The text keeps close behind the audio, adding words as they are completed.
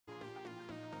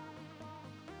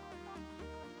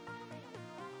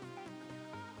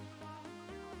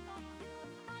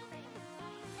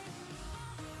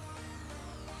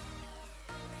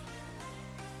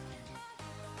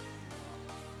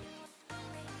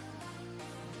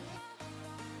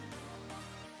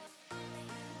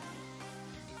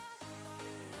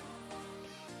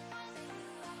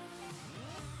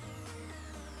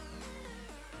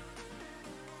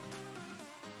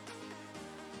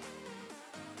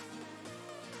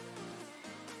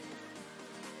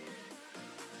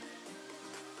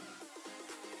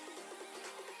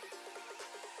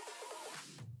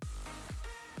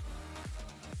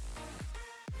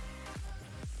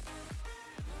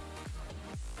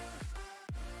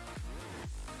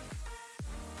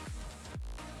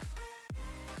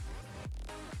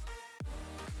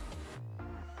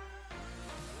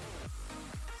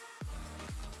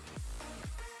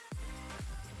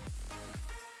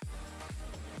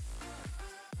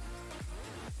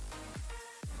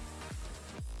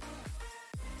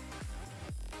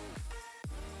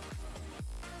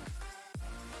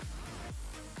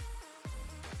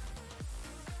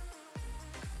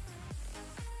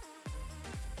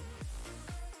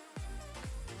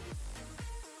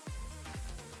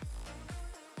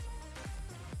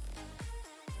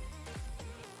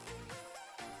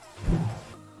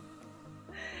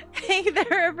Hey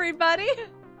there, everybody.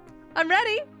 I'm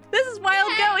ready. This is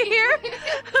Wild Goat here.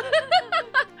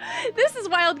 This is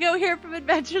Wild Goat here from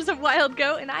Adventures of Wild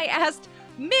Goat, and I asked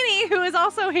Minnie, who is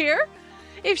also here,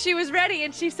 if she was ready,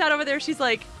 and she sat over there. She's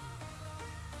like,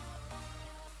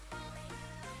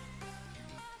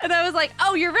 and I was like,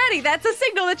 "Oh, you're ready. That's a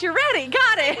signal that you're ready.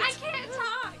 Got it." I can't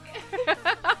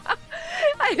talk.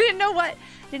 I didn't know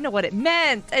what it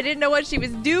meant. I didn't know what she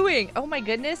was doing. Oh my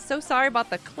goodness. So sorry about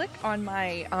the click on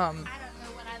my I don't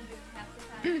know what I'm doing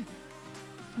half the time.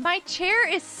 My chair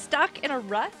is stuck in a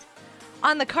rut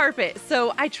on the carpet.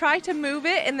 So I try to move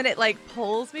it and then it like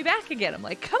pulls me back again. I'm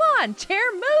like, "Come on, chair,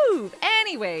 move."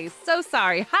 Anyways, so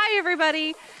sorry. Hi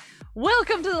everybody.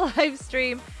 Welcome to the live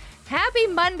stream. Happy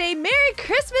Monday. Merry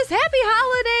Christmas. Happy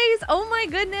holidays. Oh my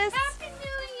goodness. Happy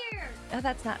New Year. Oh,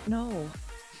 that's not, no.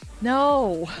 I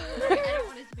don't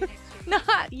want it to be next year.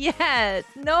 Not yet.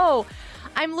 No.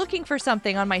 I'm looking for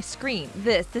something on my screen.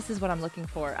 This is what I'm looking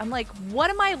for. I'm like, what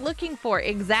am I looking for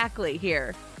exactly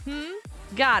here?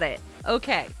 Got it.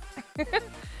 Okay.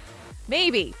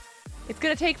 Maybe. It's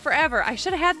going to take forever. I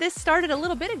should have had this started a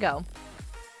little bit ago.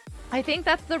 I think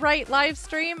that's the right live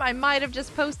stream. I might have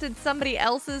just posted somebody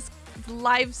else's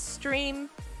live stream.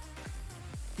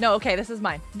 No, okay, this is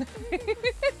mine.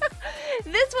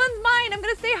 This one's mine. I'm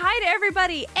going to say hi to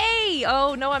everybody. Hey!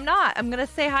 Oh, no, I'm not. I'm going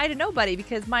to say hi to nobody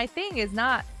because my thing is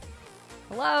not...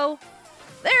 Hello?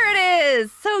 There it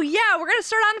is! So, yeah, we're going to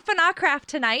start on FNACraft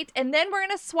tonight, and then we're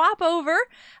going to swap over.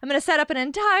 I'm going to set up an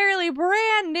entirely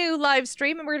brand new live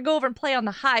stream, and we're going to go over and play on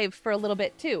the Hive for a little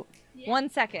bit, too. Yeah. 1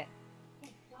 second.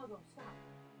 Doggo, stop.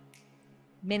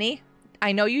 Minnie,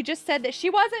 I know you just said that she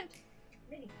wasn't.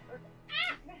 Minnie,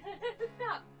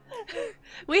 stop.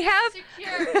 We have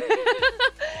Secure.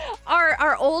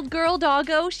 our old girl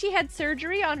doggo. She had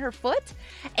surgery on her foot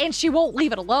and she won't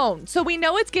leave it alone. So we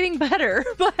know it's getting better,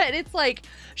 but it's like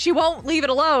she won't leave it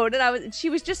alone. And she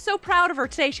was just so proud of her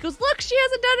today. She goes, "Look, she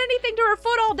hasn't done anything to her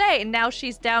foot all day." And now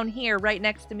she's down here right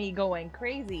next to me going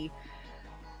crazy.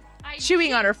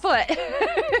 Chewing on her foot.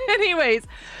 Anyways,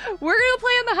 we're gonna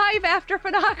play on the Hive after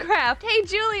FNACraft. Hey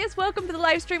Julius, welcome to the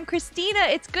live stream. Christina,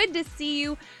 it's good to see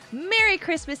you. Merry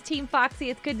Christmas, Team Foxy.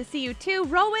 It's good to see you too.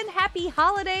 Rowan, happy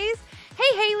holidays.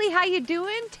 Hey Haley, how you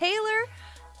doing? Taylor,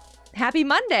 happy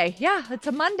Monday. Yeah, it's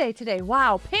a Monday today.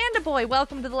 Wow. Panda Boy,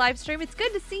 welcome to the live stream. It's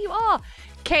good to see you all.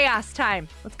 Chaos time.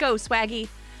 Let's go, Swaggy.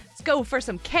 Let's go for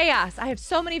some chaos. I have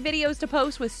so many videos to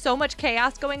post with so much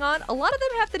chaos going on. A lot of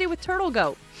them have to do with Turtle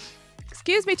Goat.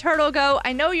 Excuse me, Turtle Goat.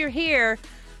 I know you're here.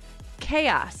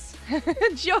 Chaos.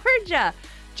 Georgia.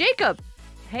 Jacob.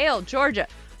 Hail, Georgia.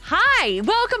 Hi.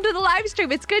 Welcome to the live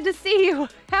stream. It's good to see you.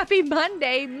 Happy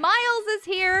Monday. Miles is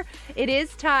here. It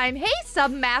is time. Hey,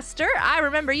 Submaster. I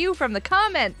remember you from the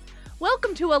comments.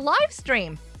 Welcome to a live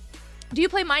stream. Do you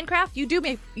play Minecraft? You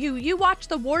do. You watch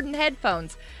the Warden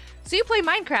headphones. So you play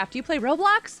Minecraft. Do you play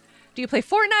Roblox? Do you play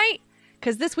Fortnite?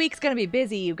 Because this week's going to be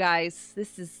busy, you guys.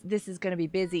 This is going to be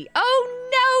busy. Oh,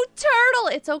 no,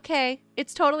 Turtle. It's okay.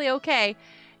 It's totally okay.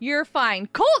 You're fine.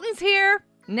 Colton's here.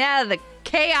 Now the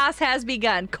chaos has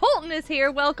begun. Colton is here.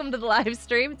 Welcome to the live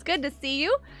stream. It's good to see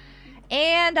you.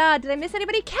 And did I miss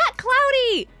anybody? Cat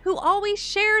Cloudy, who always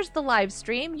shares the live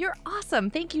stream. You're awesome.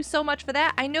 Thank you so much for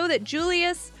that. I know that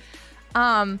Julius...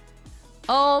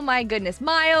 Oh my goodness.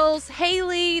 Miles,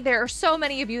 Haley, there are so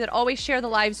many of you that always share the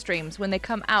live streams when they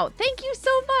come out. Thank you so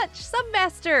much,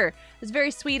 Submaster. It's very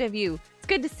sweet of you. It's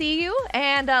good to see you.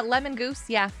 And Lemon Goose,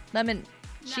 yeah, Lemon,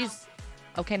 No. she's,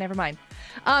 okay, never mind.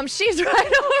 She's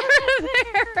right over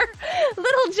there.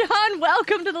 Little John,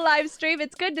 welcome to the live stream.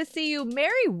 It's good to see you.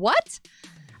 Mary, what?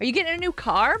 Are you getting a new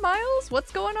car, Miles?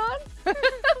 What's going on?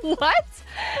 What?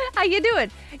 How you doing?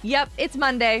 Yep, it's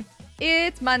Monday.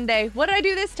 It's Monday. What did I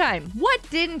do this time? What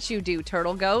didn't you do,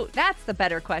 Turtle Goat? That's the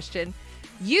better question.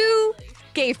 You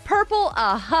gave Purple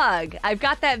a hug. I've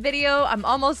got that video. I'm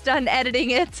almost done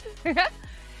editing it.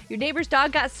 Your neighbor's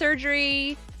dog got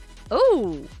surgery.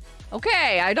 Oh,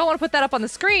 okay. I don't want to put that up on the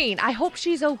screen. I hope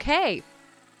she's okay.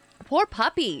 Poor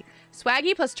puppy.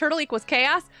 Swaggy plus Turtle equals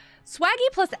chaos. Swaggy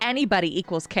plus anybody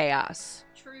equals chaos.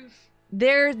 Truth.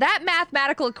 That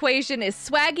mathematical equation is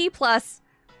Swaggy plus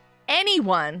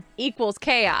anyone equals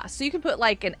chaos. So you can put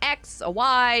like an X, a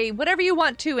Y, whatever you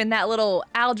want to in that little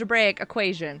algebraic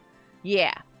equation.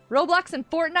 Yeah. Roblox and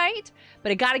Fortnite,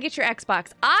 but I gotta get your Xbox.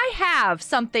 I have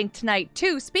something tonight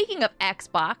too. Speaking of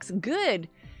Xbox, good.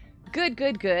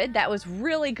 That was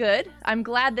really good. I'm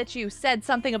glad that you said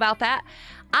something about that.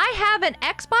 I have an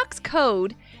Xbox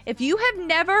code. If you have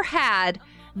never had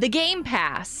the Game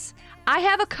Pass, I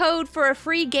have a code for a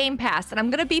free Game Pass, and I'm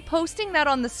gonna be posting that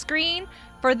on the screen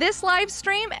for this live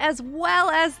stream as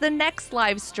well as the next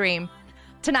live stream.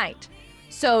 tonight.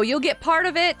 So you'll get part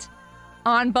of it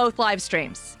on both live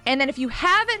streams. And then if you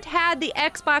haven't had the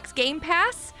Xbox Game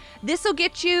Pass, this will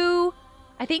get you,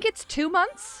 I think it's 2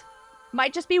 months.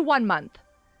 Might just be 1 month.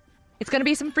 It's going to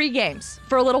be some free games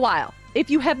for a little while. If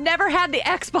you have never had the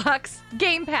Xbox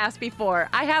Game Pass before,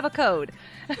 I have a code.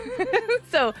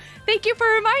 So thank you for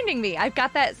reminding me. I've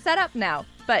got that set up now.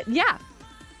 But yeah.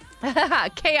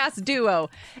 Chaos Duo.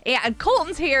 And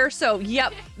Colton's here, so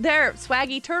yep. There,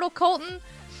 Swaggy Turtle Colton.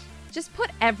 Just put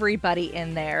everybody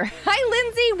in there. Hi,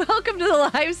 Lindsay. Welcome to the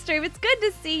live stream. It's good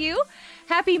to see you.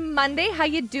 Happy Monday. How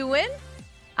you doing?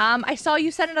 I saw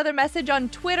you sent another message on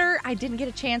Twitter. I didn't get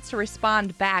a chance to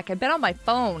respond back. I've been on my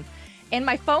phone, and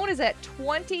my phone is at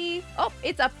 20. Oh,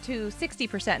 it's up to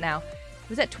 60% now. It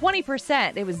was at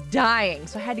 20%. It was dying,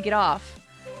 so I had to get off.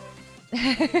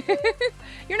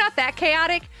 You're not that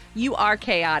chaotic. You are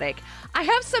chaotic. I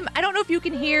have some, I don't know if you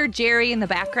can hear Jerry in the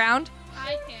background.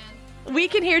 I can. We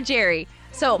can hear Jerry.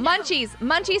 So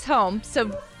Munchie's home.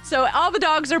 So all the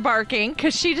dogs are barking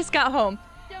because she just got home.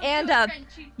 And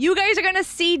you guys are gonna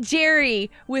see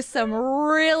Jerry with some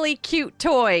really cute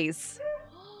toys.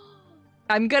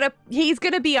 He's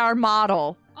gonna be our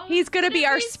model. Oh, He's gonna be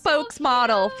our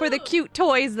spokesmodel for the cute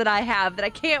toys that I have that I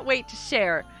can't wait to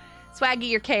share. Swaggy,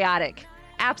 you're chaotic.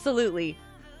 Absolutely.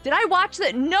 Did I watch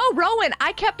that? No, Rowan.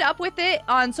 I kept up with it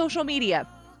on social media.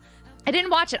 I didn't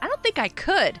watch it. I don't think I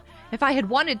could if I had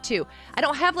wanted to. I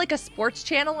don't have like a sports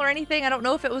channel or anything. I don't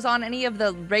know if it was on any of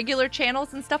the regular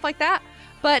channels and stuff like that.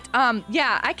 But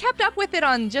yeah, I kept up with it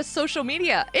on just social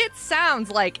media. It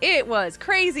sounds like it was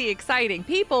crazy exciting.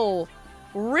 People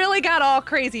really got all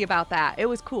crazy about that. It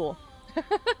was cool.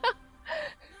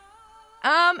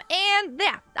 And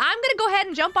yeah, I'm gonna go ahead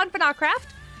and jump on FNACraft.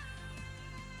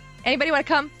 Anybody want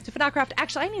to come to FNACraft?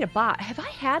 Actually, I need a bot. Have I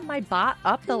had my bot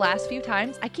up the last few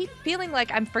times? I keep feeling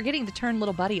like I'm forgetting to turn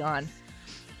Little Buddy on.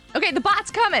 Okay, the bot's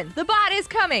coming. The bot is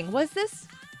coming. Was this?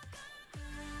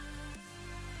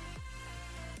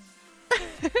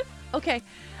 Okay.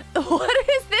 What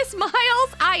is this,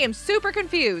 Miles? I am super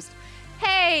confused.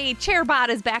 Hey, Chairbot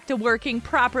is back to working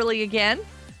properly again.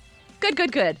 Good,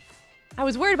 good, good. I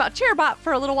was worried about Chairbot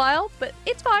for a little while, but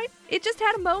it's fine. It just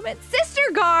had a moment. Sister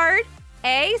Guard!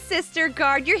 Hey, Sister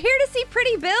Guard. You're here to see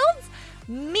pretty builds?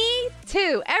 Me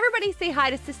too. Everybody say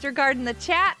hi to Sister Guard in the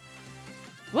chat.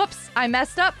 Whoops, I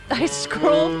messed up. I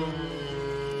scrolled.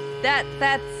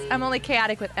 I'm only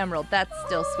chaotic with Emerald. That's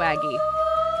still swaggy.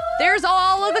 There's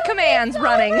all of the commands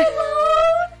running.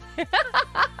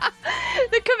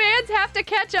 The commands have to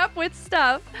catch up with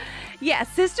stuff. Yeah,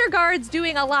 Sister Guard's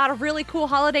doing a lot of really cool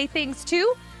holiday things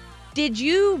too.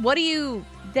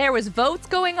 There was votes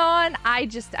going on. I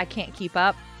can't keep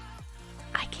up.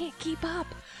 I can't keep up.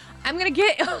 I'm gonna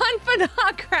get on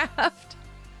FNACraft.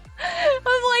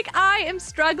 I'm like, I am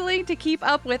struggling to keep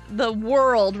up with the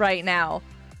world right now.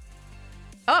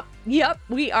 Oh, yep,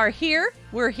 we are here.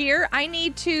 We're here. I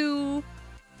need to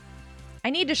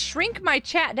shrink my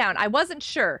chat down. I wasn't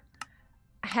sure.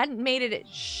 I hadn't made it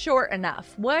short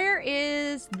enough. Where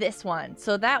is this one?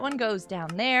 So that one goes down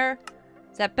there.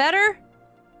 Is that better?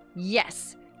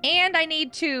 Yes. And I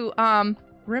need to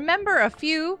remember a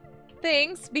few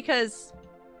things because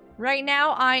right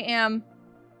now I am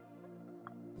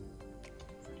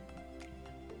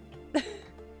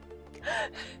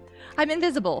I'm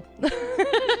invisible.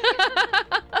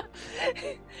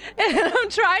 And I'm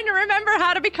trying to remember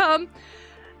how to become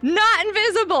not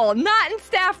invisible, not in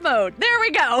staff mode. There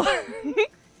we go.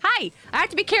 Hi, I have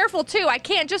to be careful too. I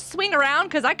can't just swing around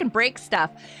because I can break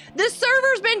stuff. The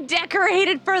server's been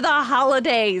decorated for the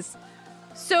holidays.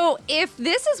 So if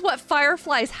this is what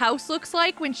Firefly's house looks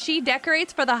like when she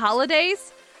decorates for the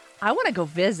holidays, I want to go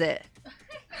visit.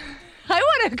 I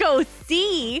want to go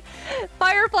see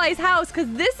Firefly's house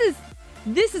because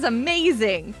this is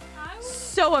amazing.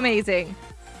 So amazing.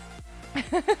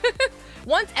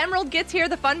 Once Emerald gets here,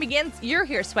 the fun begins. You're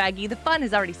here, Swaggy. The fun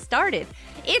has already started.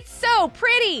 It's so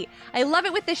pretty. I love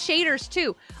it with the shaders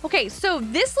too. Okay, so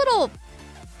this little,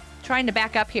 trying to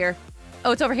back up here.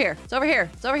 Oh, it's over here. It's over here.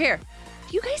 It's over here.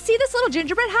 Do you guys see this little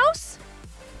gingerbread house?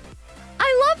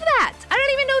 I love that. I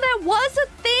didn't even know that was a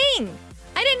thing.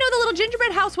 I didn't know the little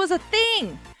gingerbread house was a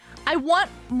thing. I want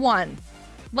one.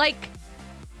 Like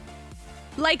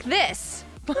this.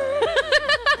 Does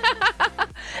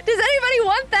anybody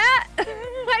want that?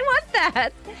 I want that.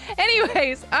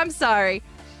 Anyways, I'm sorry.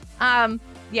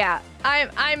 Yeah,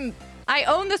 I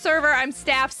own the server. I'm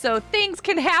staff, so things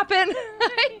can happen.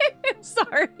 I'm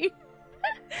sorry.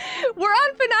 We're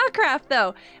on FNACraft,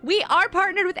 though. We are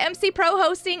partnered with MC Pro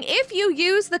Hosting. If you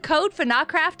use the code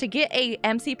FNACraft to get a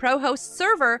MC Pro Host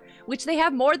server, which they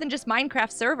have more than just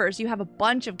Minecraft servers, you have a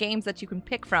bunch of games that you can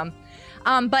pick from.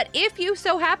 But if you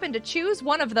so happen to choose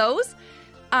one of those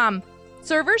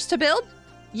servers to build,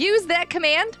 use that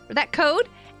command, or that code,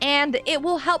 and it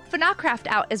will help FNACraft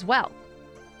out as well.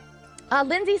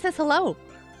 Lindsay says hello.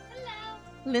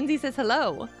 Hello. Lindsay says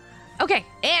hello. Okay,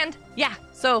 and yeah,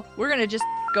 so we're gonna just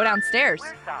go downstairs.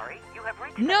 We're sorry. You have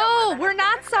reached No, we're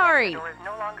not sorry. Is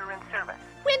no longer in service.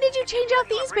 When did you change out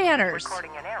these banners?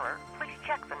 Recording an error. Please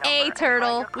check the number Hey, and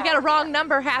Turtle, try we your got a call wrong again.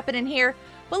 number happening here.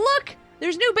 But look,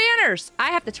 there's new banners. I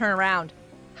have to turn around.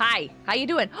 Hi, how you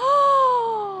doing?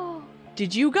 Oh,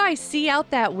 did you guys see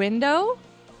out that window?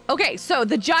 Okay, so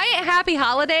the giant happy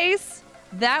holidays,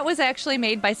 that was actually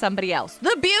made by somebody else.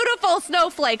 The beautiful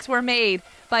snowflakes were made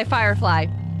by Firefly.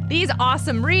 These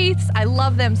awesome wreaths, I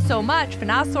love them so much.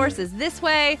 FNACsource is this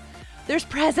way. There's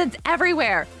presents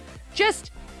everywhere.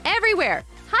 Just everywhere.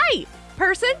 Hi,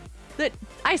 person that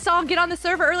I saw get on the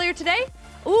server earlier today.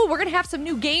 Ooh, we're gonna have some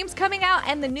new games coming out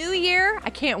in the new year. I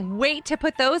can't wait to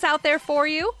put those out there for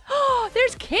you. Oh,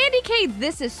 there's candy canes.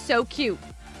 This is so cute.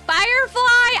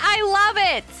 Firefly, I love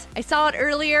it. I saw it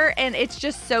earlier and it's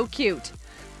just so cute.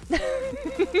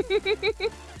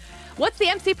 What's the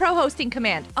MC Pro hosting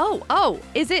command? Oh,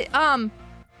 is it, I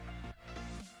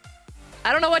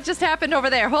don't know what just happened over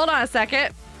there. Hold on a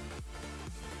second.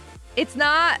 It's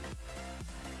not,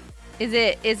 is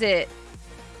it,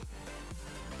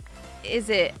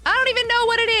 I don't even know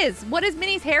what it is. What is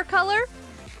Minnie's hair color?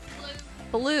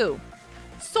 Blue.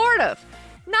 Sort of.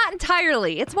 Not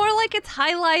entirely. It's more like it's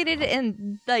highlighted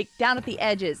and like down at the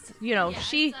edges. You know, Yeah,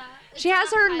 she it's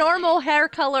has not her highlighted. normal hair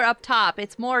color up top.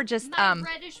 It's more just My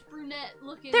reddish brunette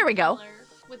looking. there we go. color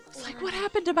with It's like, orange. what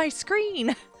happened to my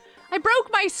screen? I broke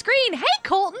my screen. Hey,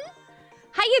 Colton.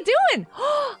 How you doing?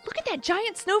 Oh, look at that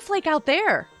giant snowflake out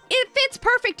there. It fits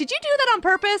perfect. Did you do that on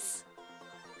purpose?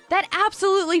 That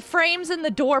absolutely frames in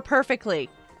the door perfectly.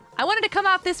 I wanted to come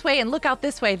out this way and look out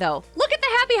this way, though. Look at the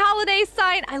Happy Holidays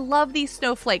sign. I love these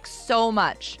snowflakes so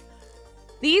much.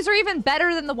 These are even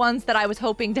better than the ones that I was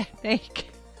hoping to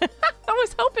make. I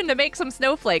was hoping to make some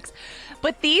snowflakes.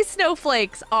 But these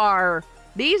snowflakes are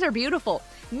beautiful.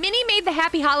 Minnie made the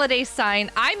Happy Holidays sign.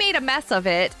 I made a mess of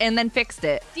it and then fixed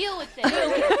it. Deal with it. Deal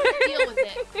with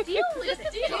it. Deal with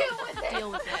it. Deal with it.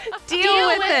 Deal with it. Deal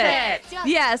with it. Just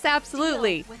Yes,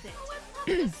 absolutely. deal with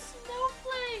it.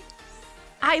 Snowflakes.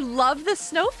 I love the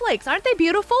snowflakes. Aren't they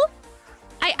beautiful?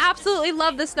 I absolutely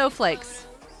love the snowflakes.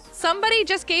 Somebody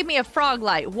just gave me a frog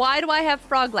light. Why do I have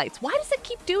frog lights? Why does it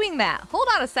keep doing that? Hold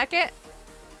on a second.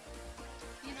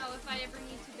 You know, if I ever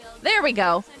need to build. There we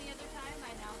go. Any other time,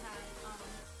 I now have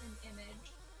an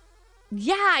image.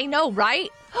 Yeah, I know, right?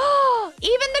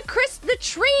 Even the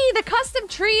tree, the custom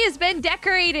tree has been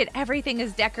decorated. Everything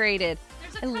is decorated.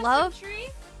 There's a I custom love- tree.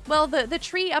 Well, the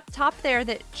tree up top there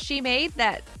that she made,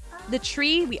 the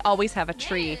tree, we always have a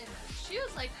tree. Man, she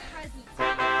was like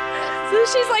presents. So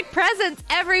she's like presents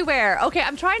everywhere. Okay,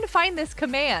 I'm trying to find this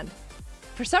command.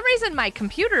 For some reason, my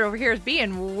computer over here is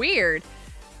being weird.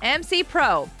 MC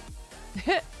Pro.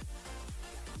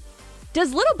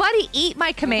 Does little buddy eat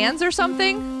my commands or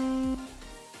something?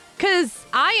 Because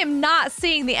I am not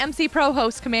seeing the MC Pro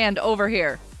host command over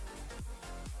here.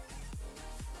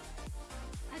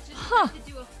 I just Huh. had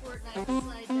to do a Fortnite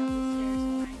slide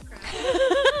down the stairs in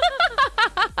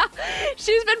Minecraft.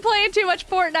 She's been playing too much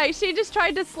Fortnite. She just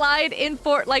tried to slide in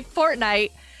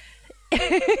Fortnite in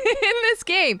this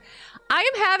game. I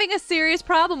am having a serious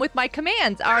problem with my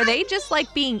commands. Are they just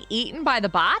like being eaten by the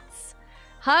bots?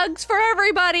 Hugs for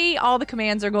everybody. All the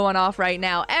commands are going off right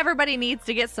now. Everybody needs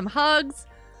to get some hugs.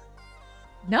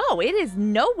 No, it is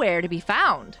nowhere to be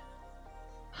found.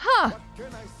 Huh.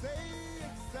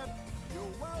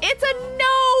 It's a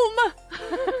gnome!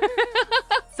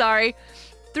 Sorry.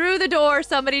 Through the door,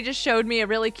 somebody just showed me a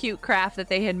really cute craft that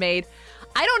they had made.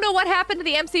 I don't know what happened to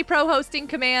the MC Pro hosting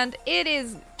command. It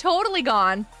is totally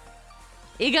gone.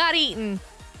 It got eaten.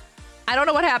 I don't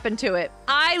know what happened to it.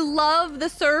 I love the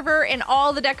server and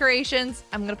all the decorations.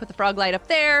 I'm gonna put the frog light up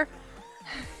there.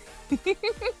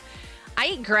 I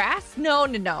eat grass? No.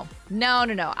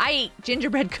 I eat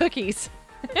gingerbread cookies.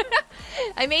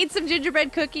 I made some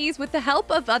gingerbread cookies with the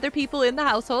help of other people in the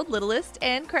household, Littlest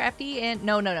and Crafty and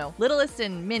no. Littlest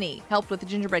and Minnie helped with the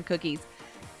gingerbread cookies.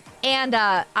 And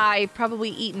I've probably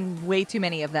eaten way too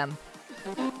many of them.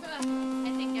 I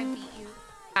think I beat you.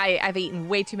 I've eaten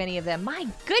way too many of them. My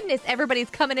goodness, everybody's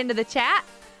coming into the chat.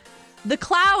 The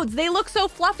clouds, they look so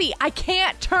fluffy. I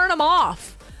can't turn them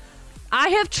off. I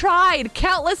have tried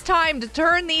countless times to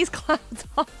turn these clouds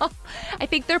off. I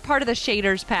think they're part of the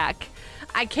shaders pack.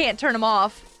 I can't turn them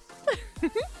off.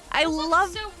 I love.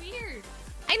 So weird.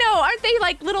 I know, aren't they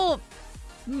like little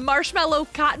marshmallow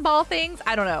cotton ball things?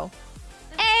 I don't know.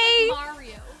 That's Hey, like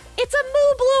Mario. it's a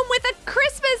Moo Bloom with a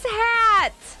Christmas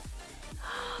hat.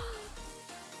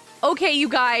 Okay, you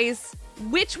guys,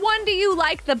 which one do you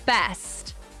like the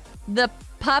best? The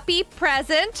puppy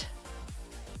present,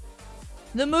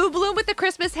 the Moo Bloom with the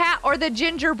Christmas hat, or the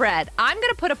gingerbread? I'm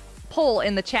gonna put a poll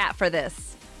in the chat for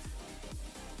this.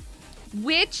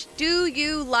 Which do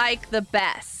you like the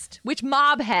best? Which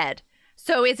mob head?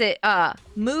 So is it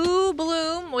Moo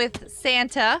Bloom with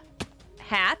Santa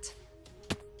hat?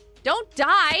 Don't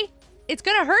die. It's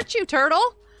gonna hurt you,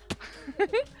 turtle.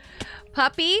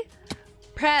 Puppy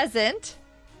present,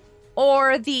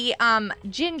 or the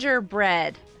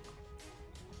gingerbread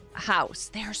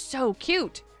house. They're so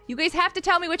cute. You guys have to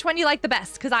tell me which one you like the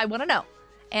best, because I want to know.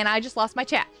 And I just lost my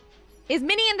chat. Is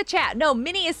Minnie in the chat? No,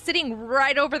 Minnie is sitting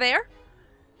right over there.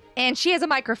 And she has a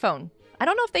microphone. I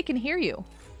don't know if they can hear you.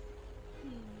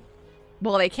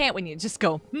 Well, they can't when you just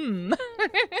go,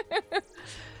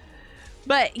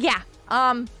 But yeah,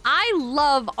 I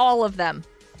love all of them.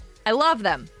 I love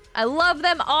them. I love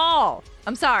them all.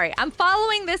 I'm sorry. I'm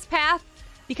following this path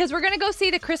because we're going to go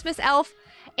see the Christmas elf.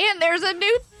 And there's a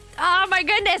new, oh my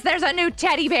goodness, there's a new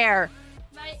teddy bear.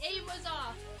 My aim was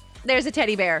off. There's a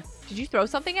teddy bear. Did you throw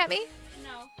something at me?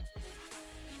 No.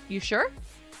 You sure?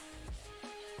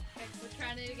 Okay, we're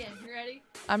trying it again. You ready?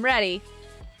 I'm ready.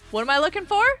 What am I looking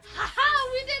for? Haha,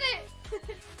 we did it!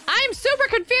 I'm super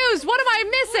confused. What am I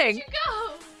missing? Where'd you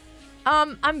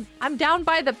go? I'm down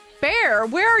by the bear.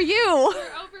 Where are you?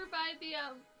 We're over by the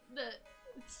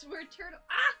we're turtle.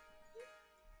 Ah!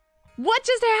 What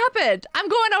just happened? I'm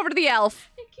going over to the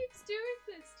elf. It keeps doing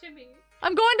this to me.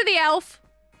 I'm going to the elf.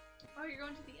 Oh, you're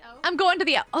going to the elf? I'm going to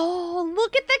the elf. Oh,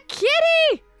 look at the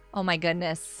kitty. Oh my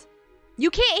goodness. You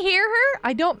can't hear her?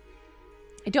 I don't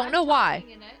know why.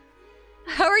 talking in it.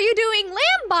 How are you doing,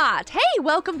 Lambot? Hey,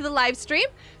 welcome to the live stream.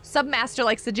 Submaster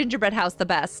likes the gingerbread house the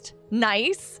best.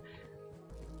 Nice.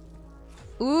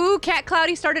 Ooh, Cat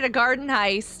Cloudy started a garden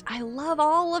heist. I love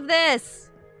all of this.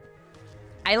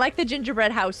 I like the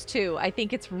gingerbread house too. I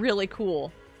think it's really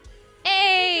cool.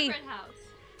 Hey! Gingerbread house.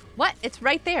 What? It's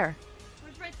right there.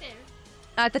 Where's right there?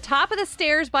 At the top of the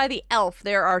stairs by the elf,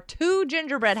 there are 2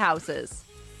 gingerbread houses.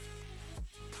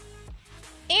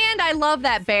 And I love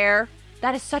that bear.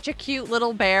 That is such a cute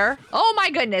little bear. Oh my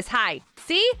goodness. Hi.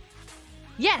 See?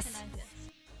 Yes.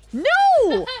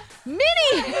 No! Minnie!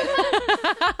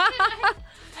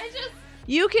 I just...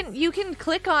 You can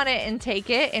click on it and take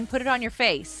it and put it on your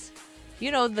face.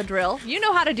 You know the drill. You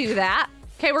know how to do that.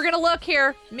 Okay, we're gonna look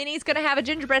here. Minnie's gonna have a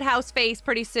gingerbread house face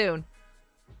pretty soon.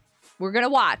 We're gonna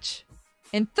watch.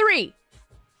 In 3,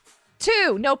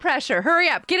 2, no pressure. Hurry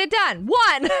up. Get it done.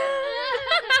 1.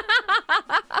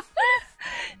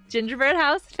 Gingerbread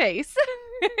house face.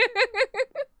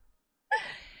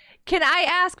 Can I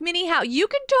ask Minnie how? You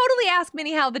can totally ask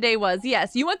Minnie how the day was.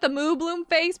 Yes. You want the Moo Bloom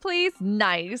face, please?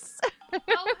 Nice. Oh, hang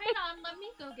on. Let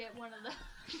me go get one of those.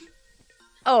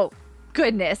 Oh,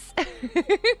 goodness.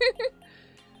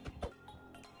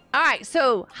 All right.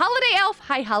 So, Holiday Elf.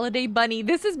 Hi, Holiday Bunny.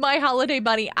 This is my Holiday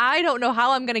Bunny. I don't know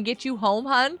how I'm going to get you home,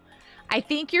 hun. I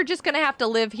think you're just going to have to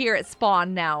live here at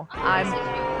spawn now.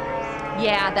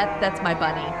 Yeah, that's my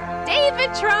bunny.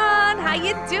 Davidtron, how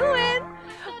you doing?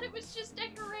 I thought it was just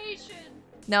decoration.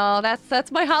 No,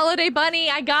 that's my holiday bunny.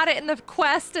 I got it in the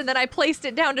quest, and then I placed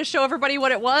it down to show everybody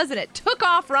what it was, and it took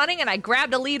off running, and I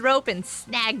grabbed a lead rope and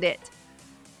snagged it.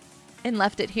 And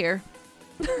left it here.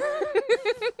 I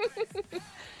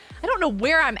don't know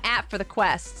where I'm at for the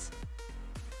quests.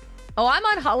 Oh, I'm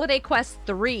on Holiday Quest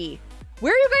 3.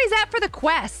 Where are you guys at for the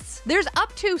quests? There's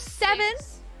up to 7.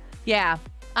 6. Yeah.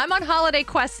 I'm on Holiday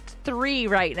Quest 3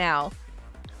 right now.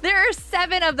 There are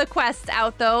 7 of the quests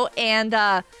out, though, and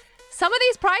some of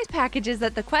these prize packages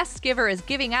that the quest giver is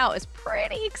giving out is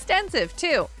pretty extensive,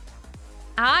 too.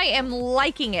 I am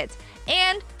liking it.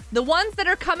 And the ones that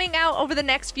are coming out over the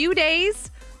next few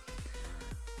days,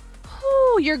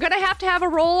 whew, you're going to have a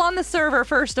role on the server,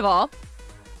 first of all.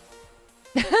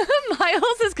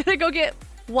 Miles is going to go get...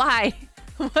 Why?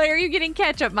 Why are you getting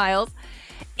ketchup, Miles?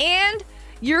 And...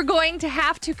 you're going to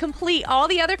have to complete all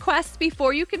the other quests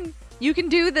before you can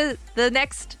do the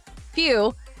next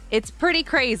few. It's pretty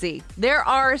crazy. There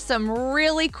are some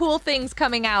really cool things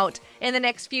coming out in the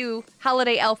next few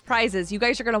Holiday Elf prizes. You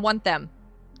guys are going to want them.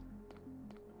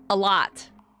 A lot.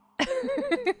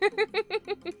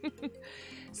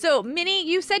 So, Minnie,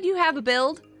 you said you have a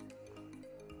build?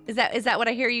 Is that what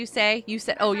I hear you say? You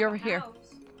said, oh, you're over here.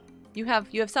 You have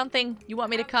something you want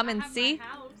me to come and see?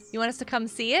 You want us to come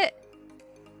see it?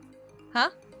 Huh?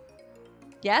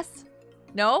 Yes?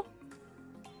 No?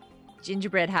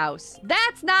 Gingerbread house.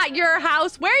 That's not your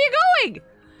house. Where are you going?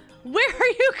 Where are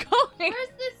you going? Where's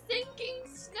the sinking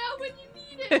snow when you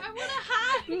need it? I want to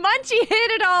hide. Munchie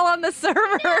hid it all on the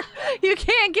server. You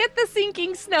can't get the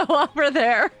sinking snow over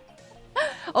there.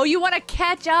 Oh, you want to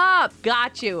catch up.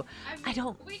 Got you. I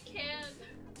don't... We can.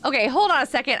 Okay, hold on a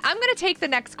second. I'm going to take the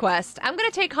next quest. I'm going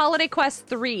to take Holiday Quest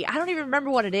 3. I don't even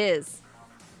remember what it is.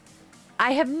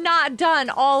 I have not done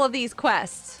all of these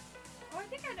quests. Oh, I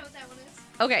think I know what that one is.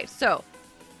 Okay, so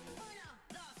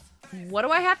what do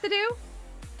I have to do?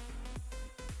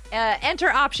 Enter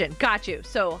option. Got you.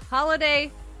 So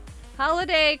Holiday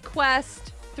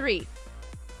Quest 3.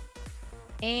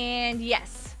 And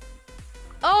yes.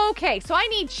 Okay, so I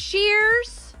need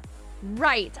shears.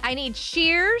 Right, I need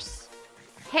shears,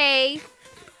 hay,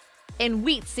 and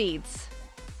wheat seeds.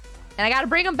 And I gotta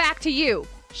bring them back to you.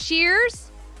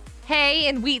 Shears, hay,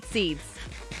 and wheat seeds.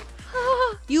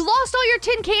 You lost all your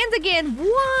tin cans again.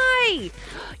 Why?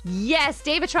 Yes,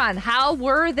 Davidtron, how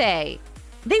were they?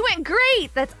 They went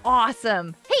great. That's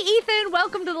awesome. Hey, Ethan,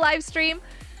 welcome to the live stream.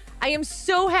 I am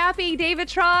so happy,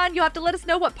 Davidtron. You'll have to let us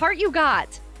know what part you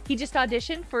got. He just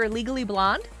auditioned for Legally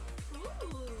Blonde.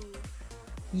 Ooh.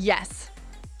 Yes.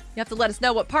 You have to let us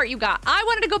know what part you got. I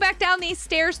wanted to go back down these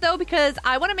stairs, though, because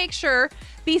I want to make sure,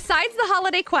 besides the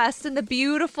holiday quest and the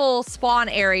beautiful spawn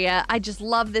area, I just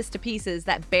love this to pieces.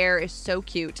 That bear is so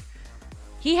cute.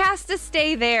 He has to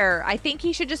stay there. I think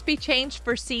he should just be changed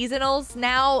for seasonals.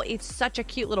 Now, it's such a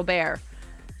cute little bear.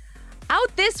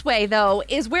 Out this way, though,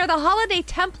 is where the holiday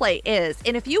template is.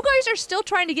 And if you guys are still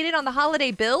trying to get in on the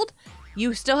holiday build,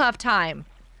 you still have time.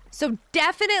 So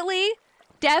definitely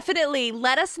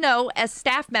let us know as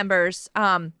staff members.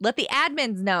 Let the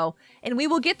admins know. And we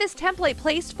will get this template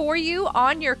placed for you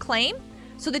on your claim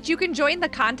so that you can join the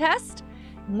contest.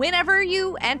 Whenever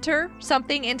you enter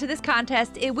something into this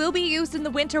contest, it will be used in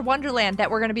the Winter Wonderland that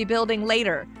we're going to be building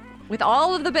later with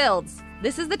all of the builds.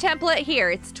 This is the template here.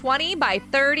 It's 20 by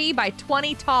 30 by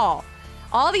 20 tall.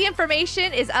 All the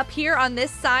information is up here on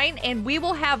this sign, and we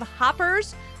will have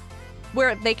hoppers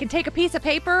where they can take a piece of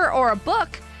paper or a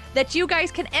book that you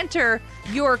guys can enter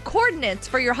your coordinates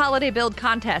for your holiday build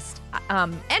contest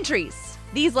entries.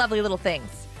 These lovely little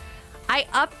things. I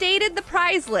updated the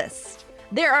prize list.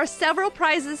 There are several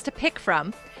prizes to pick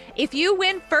from. If you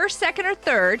win first, second, or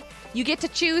third, you get to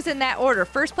choose in that order.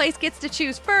 First place gets to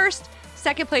choose first.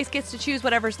 Second place gets to choose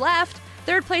whatever's left.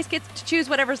 Third place gets to choose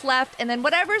whatever's left. And then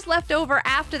whatever's left over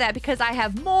after that, because I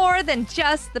have more than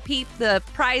just the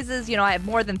prizes. You know, I have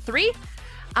more than 3.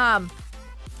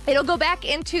 It'll go back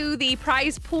into the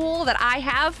prize pool that I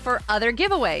have for other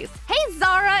giveaways. Hey,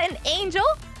 Zara and Angel.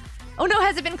 Oh no,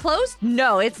 has it been closed?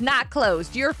 No, it's not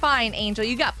closed. You're fine, Angel.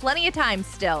 You got plenty of time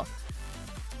still.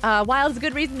 Wild is a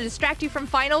good reason to distract you from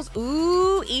finals.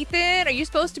 Ooh, Ethan, are you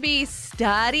supposed to be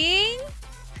studying?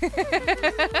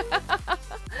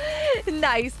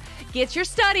 Nice. Get your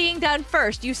studying done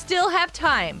first. You still have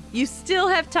time. You still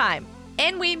have time.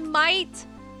 And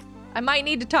I might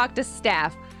need to talk to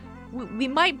staff. We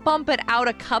might bump it out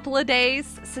a couple of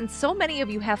days since so many of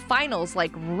you have finals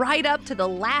like right up to the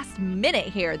last minute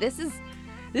here. This is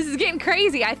getting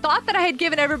crazy. I thought that I had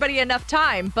given everybody enough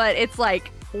time, but it's like,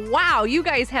 wow, you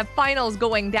guys have finals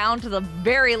going down to the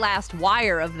very last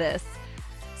wire of this.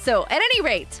 So at any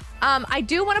rate, I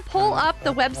do want to pull up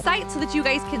the website so that you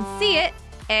guys can see it.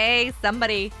 Hey,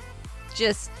 somebody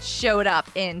just showed up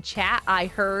in chat. I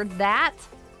heard that.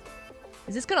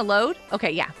 Is this gonna load?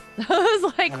 Okay, yeah. I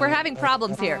was like, we're having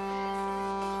problems here.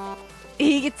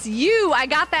 It's you. I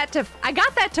got that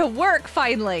to work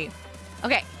finally.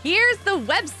 Okay, here's the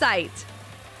website.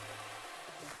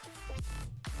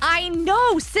 I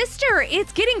know, sister.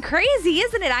 It's getting crazy,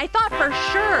 isn't it? I thought for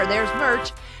sure there's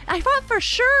merch. I thought for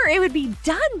sure it would be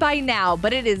done by now,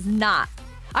 but it is not.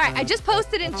 All right, I just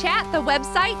posted in chat the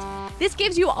website. This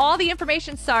gives you all the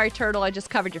information. Sorry, Turtle, I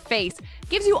just covered your face.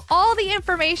 Gives you all the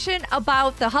information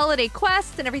about the holiday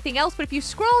quests and everything else. But if you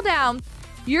scroll down,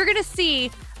 you're going to see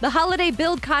the holiday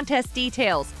build contest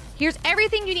details. Here's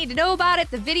everything you need to know about it.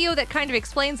 The video that kind of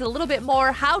explains a little bit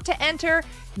more, how to enter,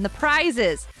 and the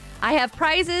prizes. I have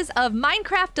prizes of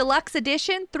Minecraft Deluxe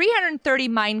Edition, 330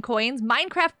 mine coins,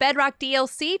 Minecraft Bedrock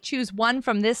DLC, choose one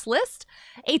from this list,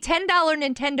 a $10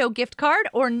 Nintendo gift card,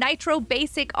 or Nitro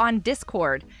Basic on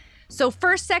Discord. So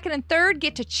first, second, and third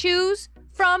get to choose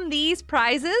from these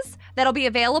prizes that'll be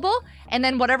available. And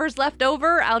then whatever's left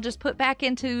over, I'll just put back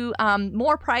into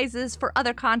more prizes for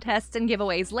other contests and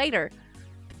giveaways later.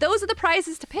 Those are the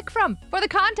prizes to pick from for the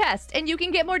contest. And you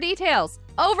can get more details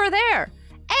over there.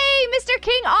 Hey, Mr.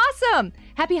 King, awesome.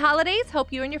 Happy holidays.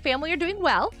 Hope you and your family are doing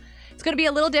well. It's going to be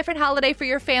a little different holiday for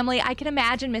your family. I can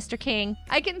imagine, Mr. King.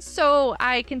 I can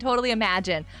totally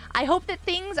imagine. I hope that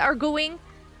things are going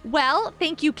well.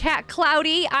 Thank you, Cat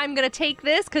Cloudy. I'm going to take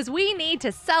this because we need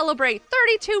to celebrate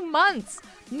 32 months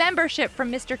membership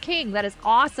from Mr. King. That is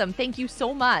awesome. Thank you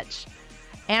so much.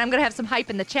 And I'm going to have some hype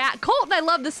in the chat. Colton, I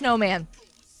love the snowman.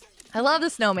 I love the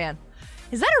snowman.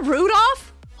 Is that a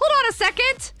Rudolph? Hold on a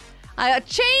second.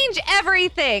 Change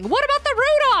everything. What about the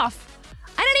Rudolph?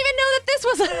 I didn't even know that this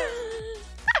was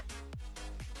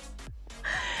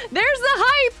There's the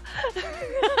hype.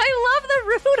 I love the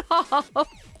Rudolph.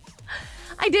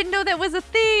 I didn't know that was a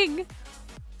thing.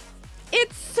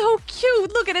 It's so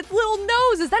cute. Look at its little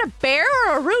nose. Is that a bear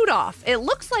or a Rudolph? It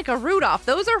looks like a Rudolph.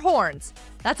 Those are horns.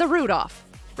 That's a Rudolph,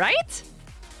 right?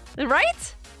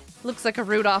 Right? Looks like a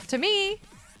Rudolph to me.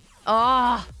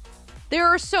 Ah, there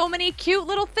are so many cute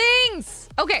little things.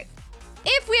 Okay,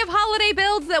 if we have holiday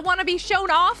builds that want to be shown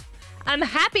off, I'm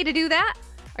happy to do that.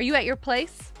 Are you at your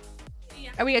place? Yeah.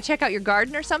 Are we gonna check out your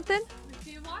garden or something? Do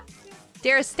you want to?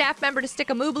 Dare a staff member to stick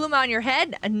a moo bloom on your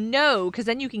head? No, because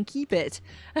then you can keep it.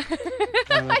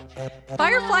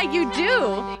 Firefly, you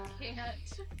do. They can't.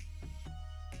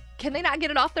 Can they not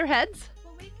get it off their heads?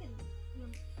 Well, we can.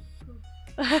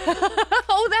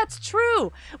 Oh, that's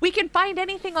true. We can find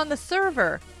anything on the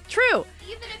server. True.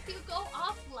 Even if you go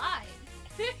offline.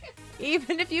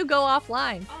 Even if you go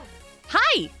offline. Oh.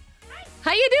 Hi.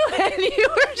 How you doing? You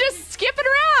were just skipping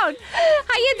around.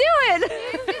 How you doing?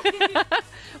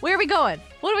 Where are we going?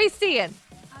 What are we seeing?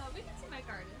 We can see my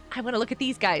garden. I want to look at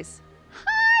these guys.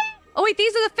 Hi. Oh, wait,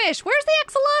 these are the fish. Where's the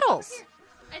axolotls? Here.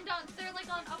 And they're like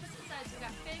on opposite sides. We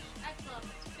got fish, axolotls,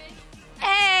 fish.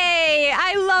 Hey,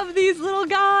 I love these little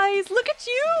guys. Look at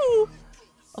you.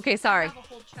 Okay, I sorry. have a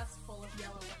whole chest full of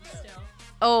yellow ones still.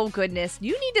 Oh, goodness.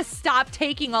 You need to stop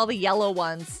taking all the yellow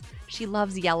ones. She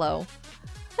loves yellow.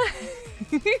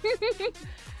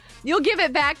 You'll give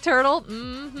it back, Turtle.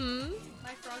 Mm-hmm. My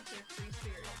frogs are free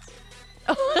spirits.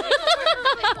 They go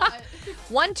wherever they want.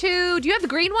 1, 2. Do you have the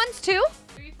green ones too?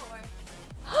 3, 4.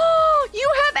 Oh,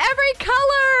 you have every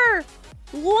color.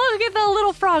 Look at the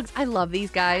little frogs. I love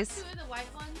these guys. 2 of the white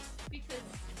ones because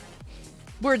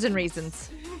Words and reasons.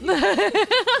 they're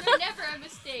never a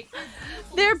mistake.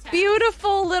 They're as heck.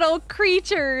 beautiful little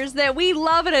creatures that we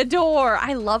love and adore.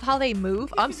 I love how they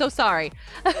move. I'm so sorry.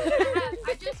 I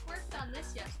just worked on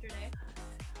this yesterday.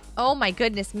 Oh my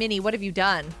goodness, Minnie, what have you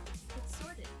done? It's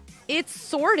sorted. It's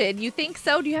sorted. You think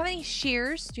so? Do you have any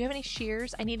shears? Do you have any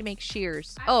shears? I need to make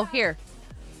shears. Oh, here.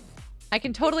 I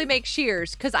can totally make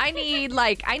shears because I need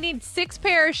 6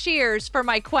 pair of shears for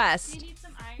my Do quest. you need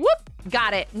some iron? Whoop!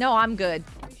 Got it. No, I'm good.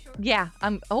 Are you sure? Yeah,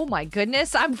 oh my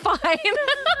goodness, I'm fine.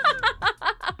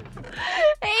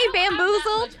 Hey,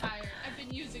 Bamboozled. I've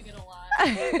been using it a lot.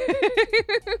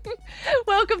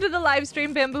 Welcome to the live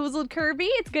stream, Bamboozled Kirby.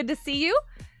 It's good to see you.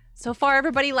 So far,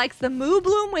 everybody likes the Moo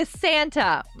Bloom with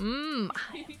Santa. I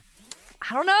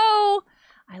don't know.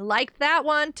 I liked that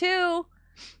one too.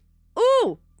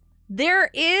 Ooh, there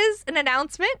is an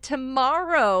announcement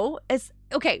tomorrow.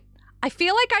 Okay, I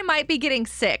feel like I might be getting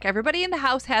sick. Everybody in the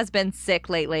house has been sick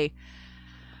lately.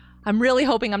 I'm really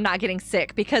hoping I'm not getting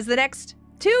sick because the next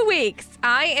 2 weeks,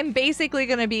 I am basically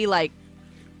going to be like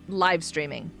live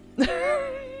streaming.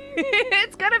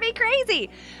 It's going to be crazy.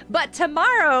 But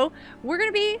tomorrow, we're going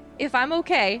to be, if I'm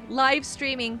okay, live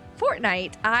streaming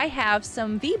Fortnite. I have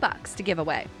some V-Bucks to give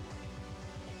away.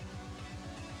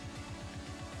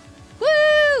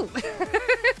 Woo!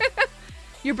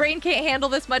 Your brain can't handle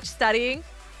this much studying.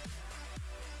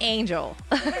 Angel.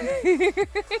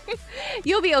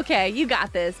 You'll be okay. You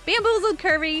got this. Bamboozled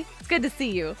Curvy. It's good to see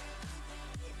you.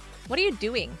 What are you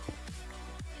doing?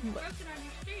 It's broken on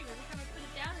your stream. Every time I put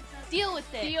it down, it's not. Deal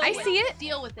with it. I see it.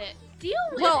 Deal with it. Deal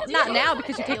with Well, it. not Deal now with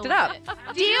because you it. picked it up.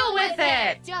 Deal with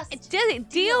it. Just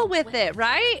deal with it,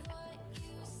 right?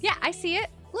 Yeah, I see it.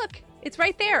 Look, it's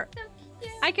right there.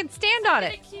 I can stand on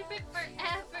it. Keep it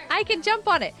forever. I can jump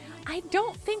on it. I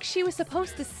don't think she was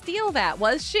supposed to steal that,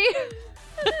 was she?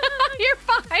 You're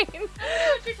fine. I don't know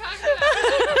what you're talking about.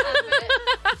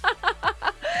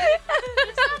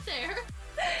 It's not there.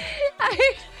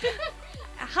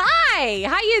 Hi,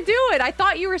 how you doing? I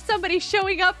thought you were somebody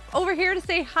showing up over here to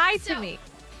say hi to me.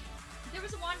 There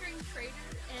was a wandering trader,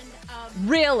 and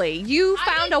Really? You I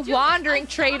found a didn't do it. wandering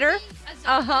trader? A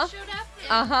zombie Uh-huh. showed up.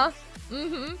 And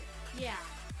Mm-hmm. Yeah,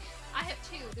 I have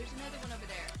 2. There's another one over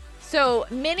there. So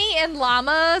Minnie and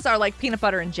llamas are like peanut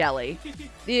butter and jelly.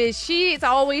 She's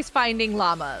always finding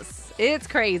llamas. It's I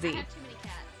crazy. have too many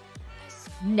cats.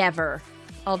 Never.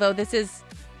 Although this is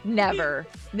never.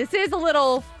 This is a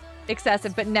little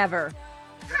excessive, but never.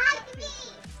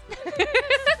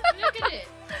 Look at it.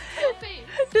 No face.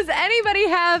 Does anybody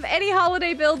have any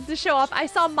holiday builds to show off? I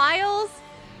saw Miles.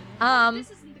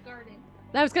 This isn't the garden.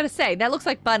 I was gonna say that looks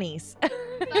like bunnies.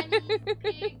 Bunny,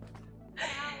 pig, cow.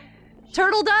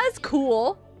 Turtle does?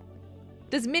 Cool.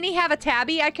 Does Minnie have a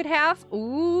tabby I could have?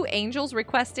 Ooh, Angel's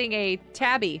requesting a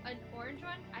tabby. An orange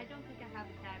one? I don't think I have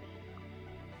a tabby.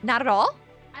 Not at all?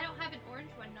 I don't have an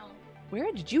orange one, no.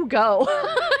 Where did you go?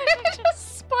 I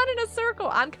just spun in a circle.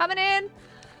 I'm coming in.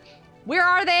 Where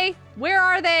are they? Where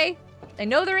are they? I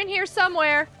know they're in here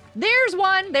somewhere. There's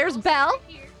one. There's Also Belle. right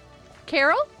here.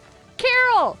 Carol?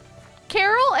 Carol!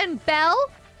 Carol and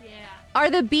Belle Yeah. are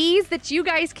the bees that you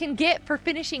guys can get for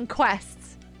finishing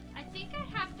quests. I think I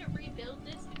have to rebuild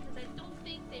this because I don't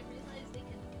think they realize they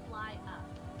can fly up.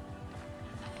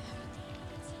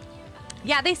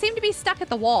 Yeah, they seem to be stuck at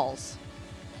the walls.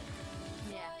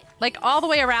 Yeah. Like all the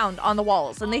way around on the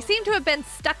walls. And they seem to have been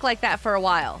stuck like that for a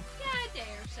while. Yeah, a day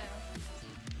or so.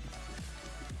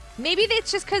 Maybe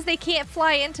it's just because they can't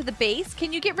fly into the base.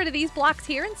 Can you get rid of these blocks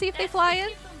here and see if they fly in?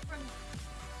 Keep them from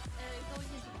going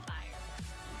into the fire.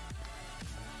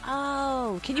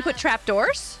 Oh, can you put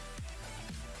trapdoors?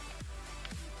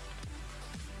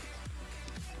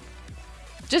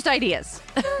 Just ideas.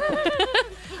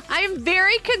 I am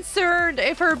very concerned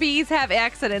if her bees have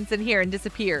accidents in here and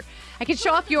disappear. I can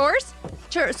show off yours.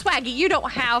 Sure, Swaggy, you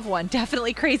don't have one.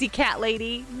 Definitely Crazy Cat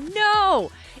Lady.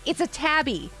 No, it's a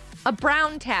tabby. A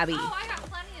brown tabby. Oh, I got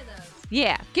plenty of those.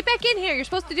 Yeah, get back in here. You're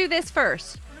supposed to do this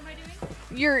first. What am I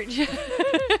doing? You're...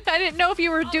 I didn't know if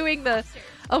you were doing the... Upstairs.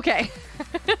 Okay.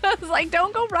 I was like,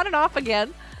 don't go running off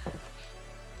again.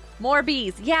 More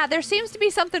bees. Yeah, there seems to be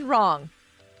something wrong.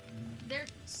 They're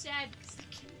sad because they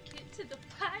can't get to the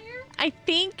fire. I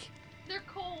think They're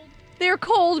cold. they're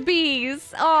cold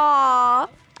bees. Aww.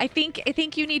 I think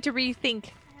you need to rethink.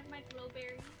 I have my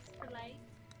glowberries for light.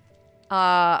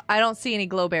 I don't see any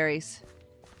glowberries.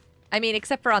 I mean,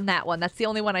 except for on that one. That's the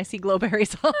only one I see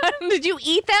glowberries on. Did you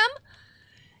eat them?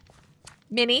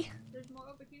 Minnie? There's more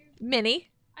over here. Minnie?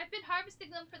 I've been harvesting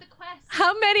them for the quest.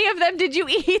 How many of them did you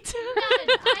eat?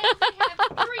 None. I only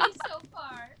have 3 so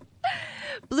far.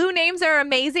 Blue names are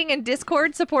amazing in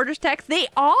Discord supporters text. They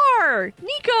are!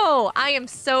 Nico! I am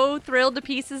so thrilled to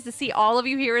pieces to see all of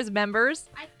you here as members.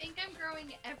 I think I'm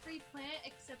growing every plant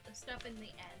except the stuff in the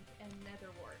end and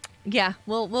netherwort. Yeah,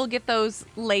 we'll get those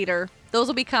later. Those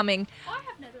will be coming. Oh, I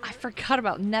have netherwort. I forgot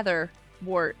about nether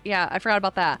wart. Yeah, I forgot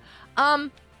about that. Whole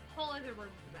other word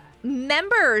for that.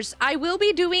 Members, I will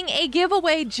be doing a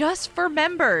giveaway just for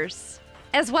members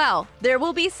as well. There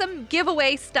will be some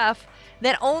giveaway stuff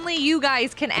that only you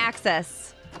guys can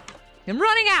access. I'm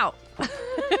running out. I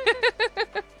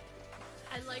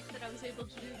like that I was able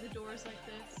to do the doors like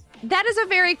this. That is a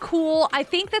very cool. I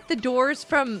think that the doors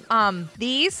from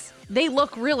these, they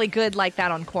look really good like that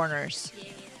on corners. Yeah.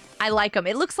 I like them.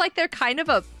 It looks like they're kind of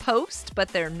a post, but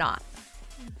they're not.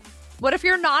 What if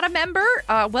you're not a member?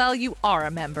 Well, you are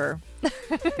a member. Only pets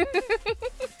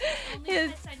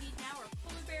I need now are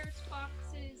polar bears,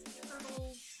 foxes,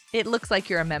 turtles, It looks like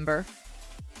you're a member.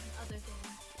 and other things.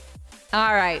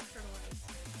 All right. Turtle eggs.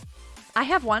 I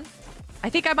have one. I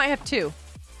think I might have 2.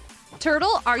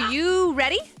 Turtle, are you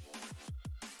ready?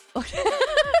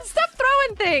 Stop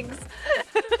throwing things.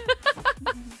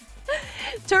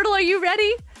 Turtle, are you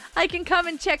ready? I can come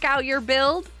and check out your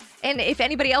build. And if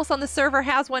anybody else on the server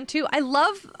has one too. I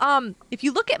love, if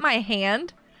you look at my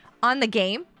hand on the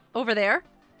game over there,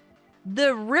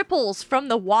 the ripples from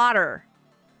the water.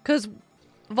 Because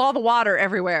of all the water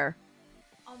everywhere.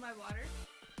 All my water.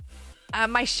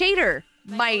 My shader.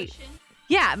 My ocean.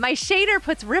 Yeah, my shader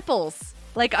puts ripples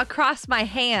like across my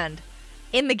hand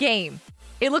in the game.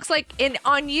 It looks like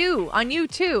on you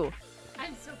too.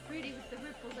 I'm so pretty with the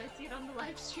ripples. I see it on the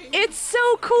live stream. It's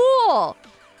so cool.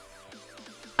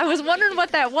 I was wondering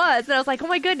what that was, and I was like, oh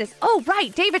my goodness. Oh,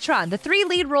 right, Davidtron. The 3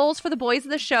 lead roles for the boys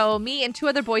of the show. Me and 2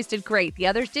 other boys did great. The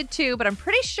others did too, but I'm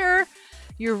pretty sure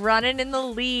you're running in the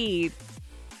lead.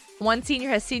 1 senior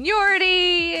has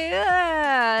seniority.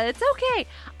 It's okay.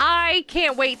 I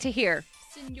can't wait to hear.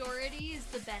 Seniority is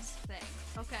the best thing.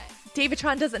 Okay.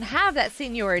 Davidtron doesn't have that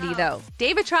seniority Oh. though.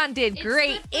 Davidtron did It's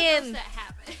great good for those in that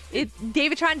have it.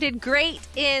 Davidtron did great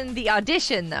in the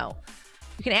audition though.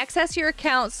 You can access your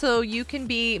account so you can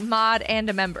be mod and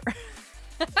a member.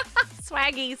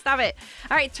 Swaggy, stop it.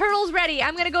 All right, Turtle's ready.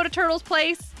 I'm gonna go to Turtle's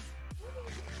place.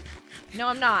 No,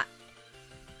 I'm not.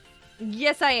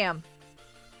 Yes, I am.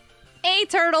 Hey,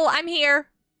 Turtle, I'm here.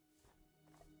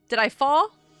 Did I fall?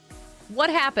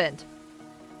 What happened?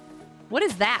 What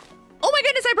is that? Oh my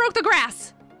goodness, I broke the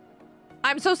grass.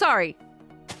 I'm so sorry.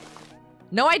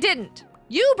 No, I didn't.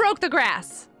 You broke the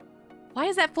grass. Why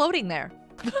is that floating there?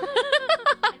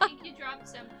 I think you dropped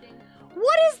something.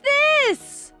 What is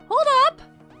this? Hold up.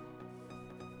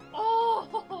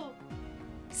 Oh!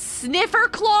 Sniffer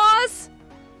claws?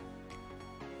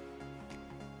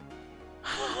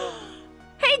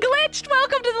 Hey, Glitched,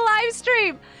 welcome to the live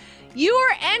stream. You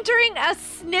are entering a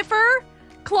sniffer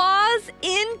claws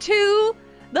into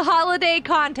the holiday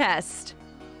contest.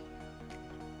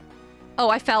 Oh,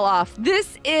 I fell off.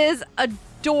 This is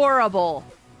adorable.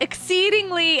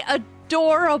 Exceedingly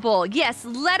adorable. Yes,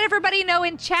 let everybody know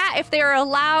in chat if they're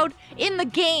allowed, in the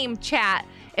game chat,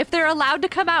 if they're allowed to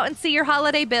come out and see your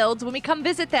holiday builds when we come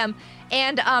visit them,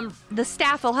 and the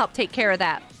staff will help take care of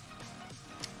that.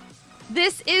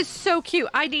 This is so cute.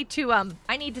 I need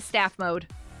to staff mode.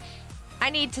 I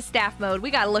need to staff mode.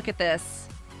 We gotta look at this.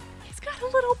 He's got a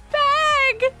little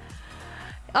bag.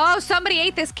 Oh, somebody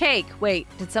ate this cake. Wait,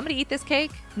 did somebody eat this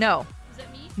cake? No. Is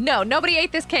that me? No, nobody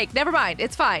ate this cake. Never mind.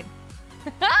 It's fine.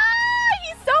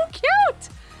 He's so cute.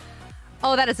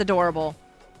 Oh, that is adorable.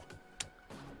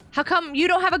 How come you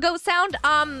don't have a goat sound?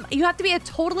 You have to be a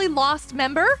totally lost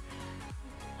member.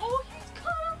 Oh, he's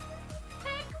got a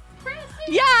pack of presents.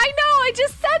 Yeah, I know. I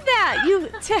just said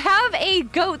that. To have a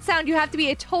goat sound, you have to be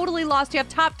a totally lost. You have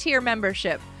top tier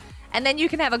membership. And then you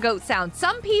can have a goat sound.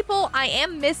 Some people, I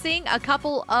am missing a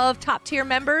couple of top tier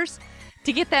members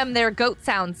to get them their goat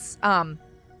sounds. I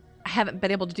haven't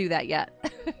been able to do that yet.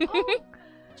 Oh,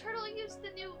 Turtle used the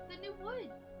new wood.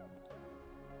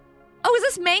 Oh, is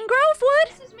this mangrove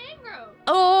wood? This is mangrove.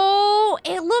 Oh,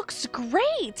 it looks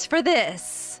great for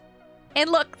this. And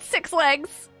look, 6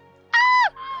 legs. Ah!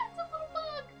 It's a little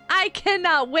bug. I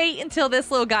cannot wait until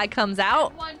this little guy comes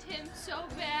out. I want him so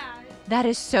bad. That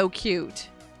is so cute.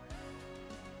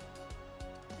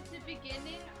 At the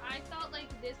beginning, I thought like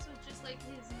this was just like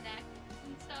his neck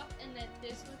and stuff, and that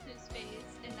this was his face,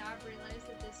 and now I've realized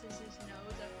that this is his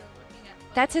nose after looking at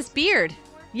photos That's his beard.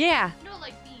 before. Yeah. No,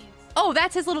 like these. Oh,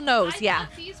 that's his little nose. I Yeah.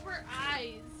 thought these were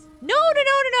eyes. No.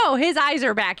 His eyes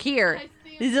are back here. I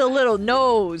see His little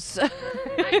nose. I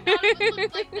thought it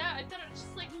looked like that. I thought it was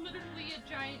just like literally a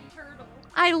giant turtle.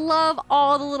 I love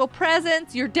all the little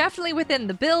presents. You're definitely within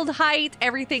the build height.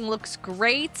 Everything looks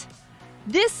great.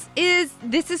 This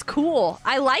is cool.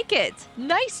 I like it.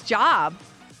 Nice job.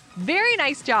 Very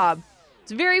nice job.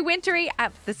 It's very wintry.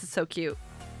 This is so cute.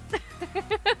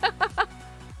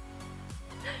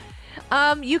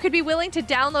 You could be willing to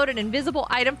download an invisible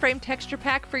item frame texture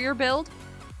pack for your build.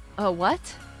 Oh, what?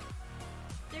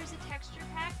 There's a texture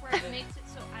pack where it makes it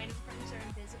so item frames are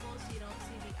invisible, so you don't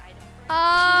see the item frame.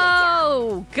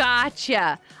 Oh,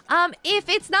 gotcha. If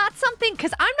it's not something,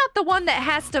 because I'm not the one that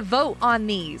has to vote on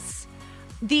these.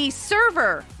 The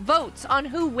server votes on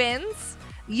who wins.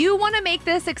 You want to make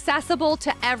this accessible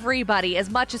to everybody as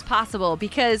much as possible,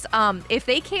 because if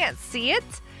they can't see it,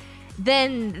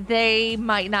 then they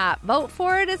might not vote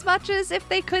for it as much as if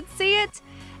they could see it.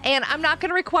 And I'm not going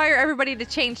to require everybody to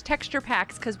change texture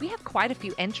packs because we have quite a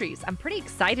few entries. I'm pretty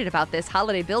excited about this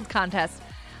holiday build contest.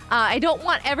 I don't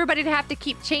want everybody to have to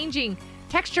keep changing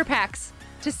texture packs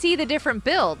to see the different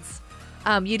builds.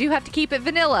 You do have to keep it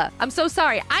vanilla. I'm so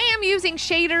sorry. I am using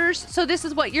shaders, so this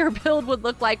is what your build would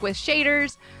look like with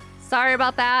shaders. Sorry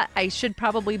about that. I should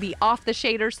probably be off the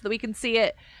shaders so that we can see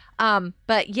it.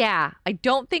 But yeah, I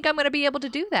don't think I'm going to be able to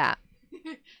do that.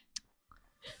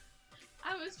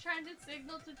 I was trying to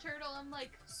signal to Turtle. I'm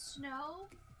like, snow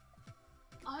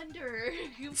under.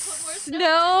 You put more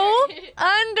Snow under it.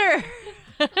 under.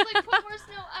 I was like, put more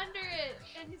snow under it.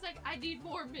 And he's like, I need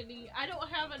more, Minnie. I don't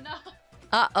have enough.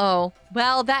 Uh-oh.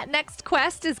 Well, that next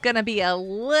quest is going to be a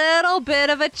little bit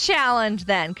of a challenge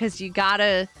then, because you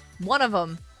gotta, one of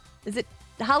them. Is it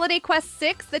Holiday Quest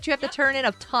 6 that you have to turn in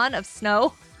a ton of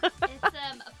snow? It's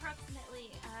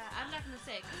approximately, I'm not going to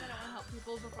say it because I don't want to help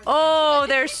people before Oh,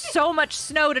 there's so much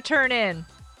snow to turn in.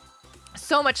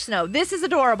 So much snow. This is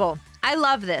adorable. I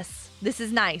love this. This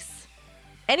is nice.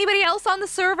 Anybody else on the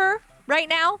server right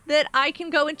now that I can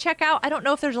go and check out? I don't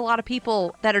know if there's a lot of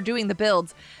people that are doing the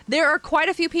builds. There are quite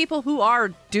a few people who are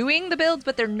doing the builds,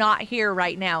 but they're not here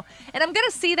right now. And I'm going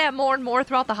to see that more and more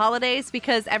throughout the holidays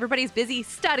because everybody's busy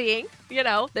studying. You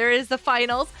know, there is the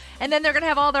finals. And then they're going to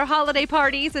have all their holiday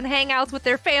parties and hangouts with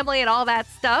their family and all that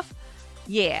stuff.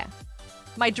 Yeah.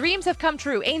 My dreams have come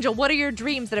true. Angel, what are your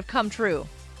dreams that have come true?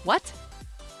 What?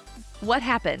 What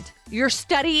happened? You're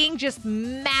studying just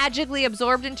magically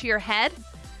absorbed into your head?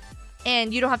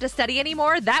 And you don't have to study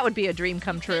anymore? That would be a dream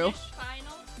come true.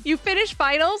 You finish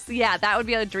finals? Yeah, that would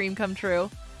be a dream come true. All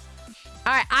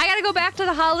right, I gotta go back to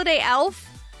the holiday elf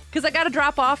because I gotta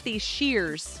drop off these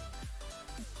shears.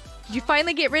 Did you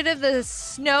finally get rid of the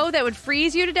snow that would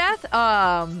freeze you to death?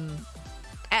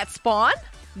 At spawn?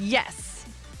 Yes.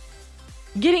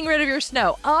 Getting rid of your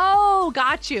snow. Oh,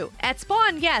 got you. At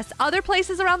spawn, yes. Other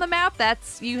places around the map,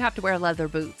 that's you have to wear leather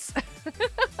boots.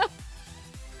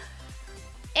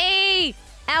 Hey,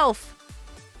 elf.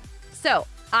 So,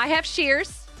 I have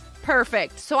shears.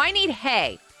 Perfect. So I need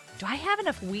hay. Do I have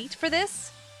enough wheat for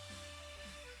this?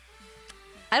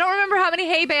 I don't remember how many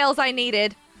hay bales I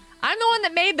needed. I'm the one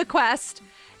that made the quest,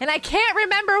 and I can't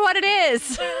remember what it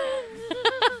is.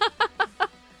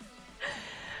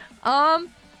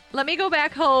 Let me go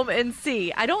back home and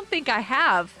see. I don't think I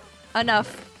have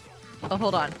enough. Oh,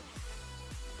 hold on.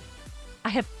 I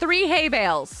have 3 hay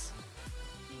bales.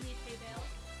 Do you need hay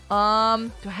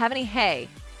bales? Do I have any hay?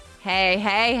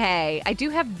 Hay. I do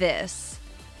have this.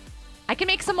 I can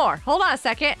make some more. Hold on a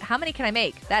second. How many can I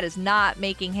make? That is not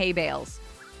making hay bales.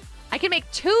 I can make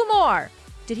 2 more.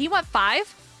 Did he want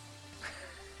 5?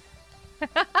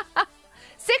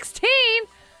 16?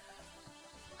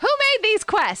 Who made these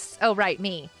quests? Oh, right,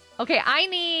 me. Okay, I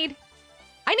need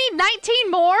 19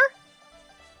 more?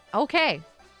 Okay.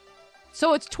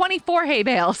 So it's 24 hay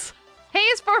bales. Hay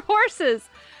is for horses.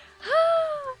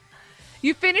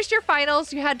 You finished your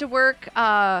finals. You had to work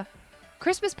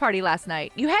Christmas party last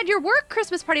night. You had your work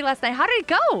Christmas party last night. How did it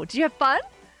go? Did you have fun?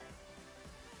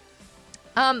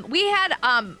 We had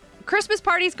Christmas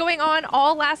parties going on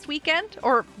all last weekend,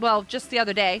 or well, just the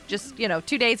other day, just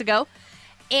 2 days ago.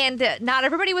 And not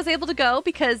everybody was able to go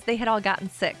because they had all gotten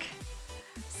sick.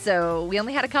 So we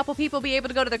only had a couple people be able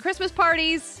to go to the Christmas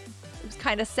parties. It was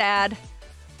kind of sad.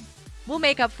 We'll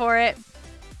make up for it.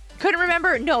 Couldn't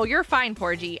remember? No, you're fine,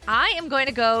 Porgy. I am going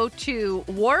to go to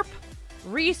Warp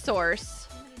Resource.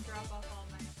 I'm gonna drop off all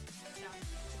my stuff.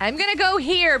 I'm going to go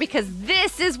here because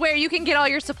this is where you can get all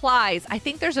your supplies. I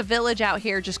think there's a village out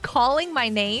here just calling my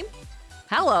name.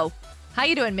 Hello. How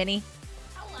you doing, Minnie?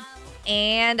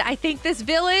 And I think this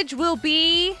village will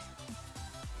be...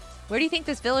 Where do you think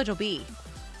this village will be?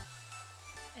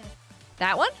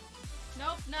 That one?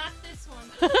 Nope, not this one.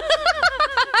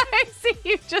 I see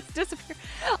you just disappear.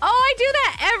 Oh, I do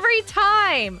that every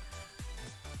time.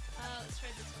 Let's try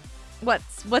this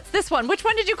one. What's this one? Which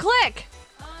one did you click?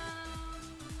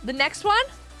 The next one?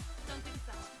 Don't think it's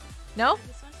that one. No? Try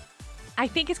this one. I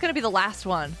think it's going to be the last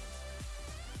one.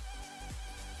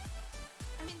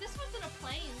 I mean, this one's in a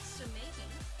plains, so maybe.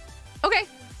 Okay,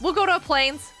 we'll go to a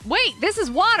plains. Wait, this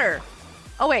is water.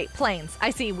 Oh, wait, plains.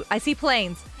 I see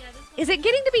plains. Yeah, this one's Is it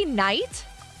getting to be night?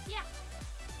 Yeah.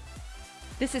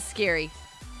 This is scary.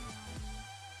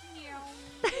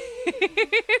 I'm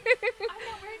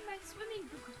not wearing my swimming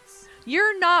boots.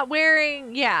 You're not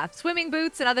wearing, swimming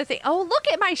boots and other things. Oh, look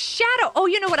at my shadow. Oh,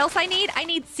 you know what else I need? I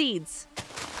need seeds.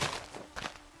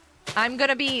 I'm going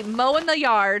to be mowing the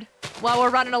yard while we're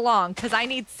running along because I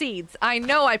need seeds. I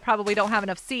know I probably don't have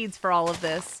enough seeds for all of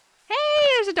this. Hey,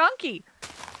 there's a donkey.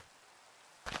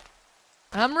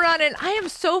 I'm running. I am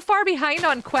so far behind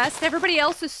on quests. Everybody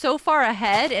else is so far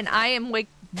ahead, and I am like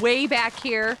way back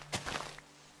here.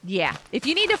 Yeah. If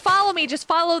you need to follow me, just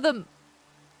follow them.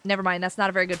 Never mind. That's not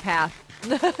a very good path.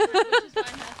 Which is why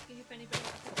I'm asking if anybody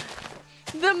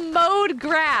wants to. The mowed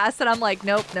grass, and I'm like,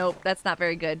 nope, that's not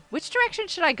very good. Which direction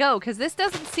should I go? Because this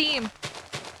doesn't seem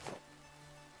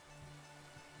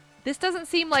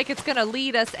like it's gonna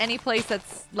lead us any place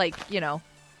that's like, Why are you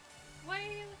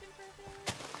looking for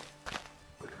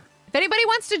a village? If anybody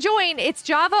wants to join, it's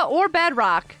Java or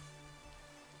Bedrock.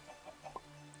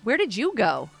 Where did you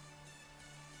go?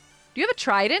 Do you have a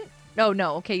trident? Oh,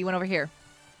 no. Okay, you went over here.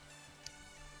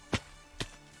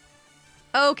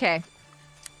 Okay.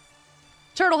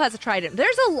 Turtle has a trident.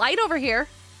 There's a light over here.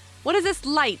 What is this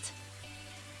light?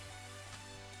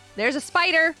 There's a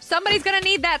spider. Somebody's gonna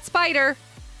need that spider.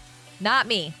 Not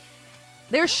me.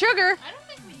 There's sugar. I don't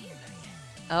think we need that yet.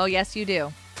 Oh, yes, you do.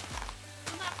 Well,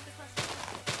 not for the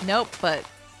quest. Nope, but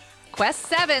quest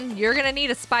 7, you're gonna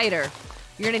need a spider.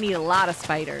 You're gonna need a lot of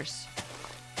spiders.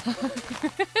 I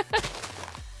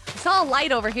saw a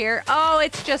light over here. Oh,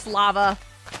 it's just lava.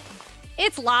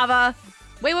 It's lava.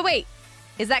 Wait.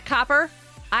 Is that copper?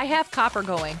 I have copper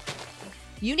going.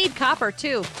 You need copper,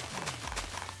 too.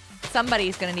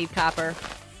 Somebody's gonna need copper.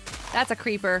 That's a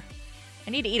creeper.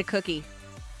 I need to eat a cookie.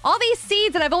 All these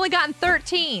seeds, and I've only gotten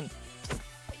 13.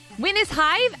 When is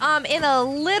Hive? In a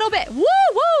little bit. Woo!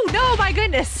 No, my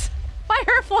goodness.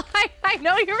 Firefly, I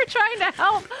know you were trying to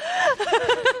help.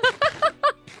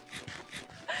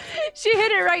 She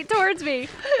hit it right towards me.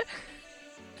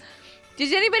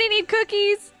 Does anybody need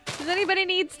cookies? Does anybody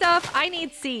need stuff? I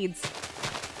need seeds.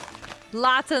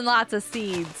 Lots and lots of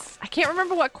seeds. I can't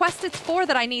remember what quest it's for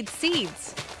that I need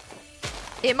seeds.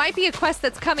 It might be a quest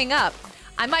that's coming up.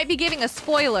 I might be giving a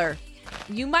spoiler.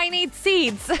 You might need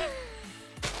seeds.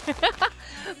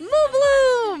 Moo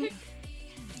bloom!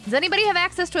 Does anybody have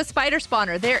access to a spider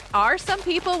spawner? There are some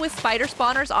people with spider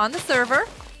spawners on the server.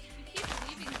 You keep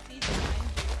leaving seeds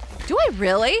behind you. Do I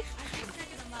really? I keep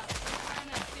picking them up. I'm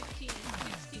at 15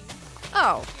 and 16.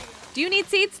 Oh. Do you need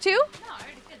seeds too? No, I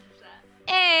already finished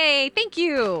that. Hey, thank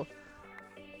you.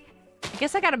 I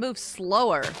guess I gotta move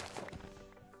slower.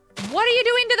 What are you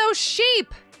doing to those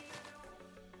sheep?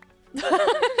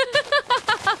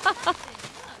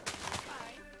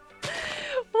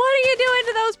 What are you doing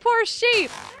to those poor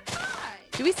sheep?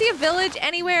 Do we see a village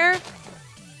anywhere?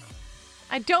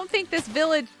 I don't think this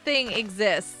village thing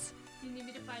exists. You need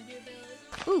me to find you a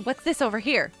village? Ooh, what's this over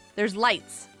here? There's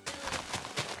lights.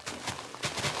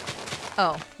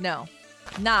 Oh, no.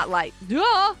 Not light.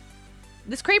 Duh!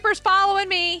 This creeper's following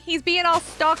me. He's being all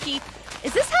stalky.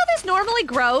 Is this how this normally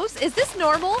grows? Is this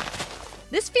normal?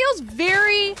 This feels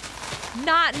very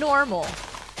not normal.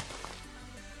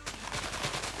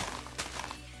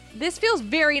 This feels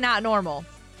very not normal.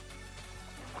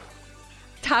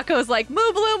 Taco's like,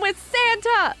 Moo Bloom with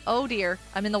Santa! Oh dear,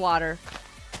 I'm in the water.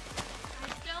 I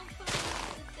don't believe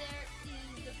that there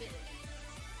is a village.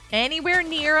 Anywhere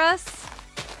near us?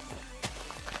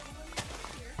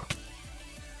 Here.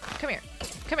 Come here,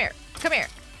 come here, come here.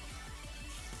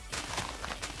 Do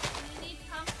you need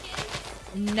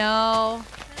pumpkins? No.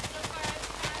 Because so far I've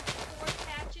had 4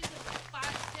 patches of 5,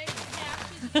 6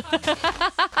 patches of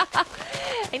pumpkins.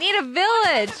 I need a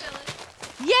village.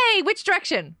 Yay, which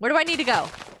direction? Where do I need to go?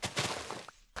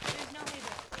 There's no hay.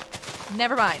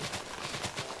 Never mind.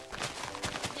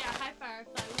 Yeah, hi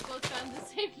Firefly. We both found the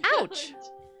same Ouch. village.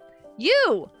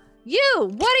 You,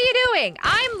 what are you doing?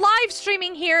 I'm live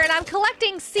streaming here and I'm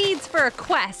collecting seeds for a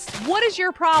quest. What is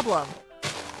your problem?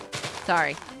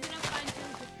 Sorry. I'm gonna find you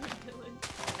a different village.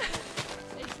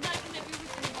 It's not gonna be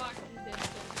within walking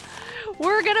distance.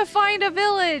 We're gonna find a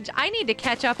village. I need to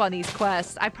catch up on these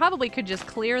quests. I probably could just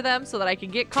clear them so that I can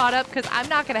get caught up because I'm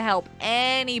not gonna help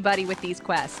anybody with these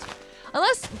quests.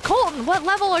 Unless, Colton, what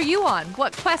level are you on?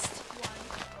 What quest?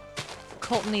 1.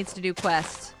 Colton needs to do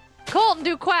quests. Colton,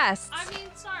 do quests. I mean,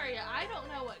 sorry, I don't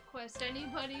know what quest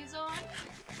anybody's on.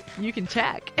 You can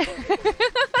check.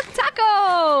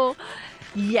 Taco!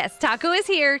 Yes, Taco is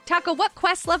here. Taco, what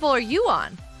quest level are you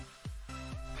on?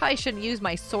 Probably shouldn't use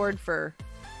my sword for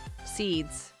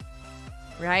seeds,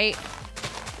 right?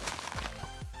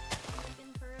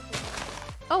 Looking for a village.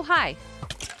 Oh, hi.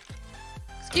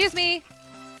 Excuse me.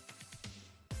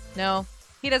 No,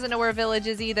 he doesn't know where a village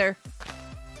is either.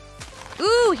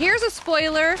 Ooh, here's a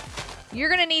spoiler. You're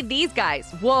gonna need these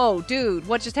guys. Whoa, dude,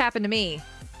 what just happened to me?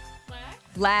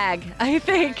 Flag? Lag, I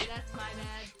think. Sorry, that's my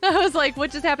bad. I was like,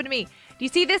 what just happened to me? Do you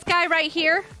see this guy right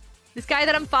here? This guy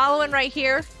that I'm following right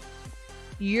here?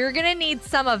 You're gonna need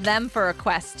some of them for a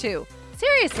quest too.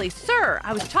 Seriously, sir,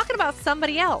 I was talking about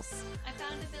somebody else. I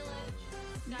found a village.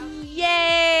 That was-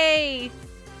 Yay!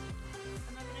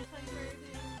 I'm not gonna tell you where it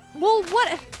is. Well, what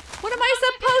am I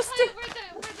supposed to... I'm not gonna tell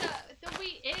you where the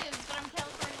wheat is, but I'm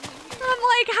teleporting you here. I'm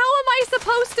like, how am I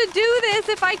supposed to do this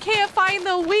if I can't find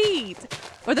the wheat?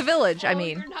 Or the village, I Oh,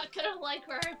 mean. You're not gonna like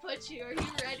where I put you. Are you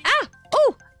ready? Ah!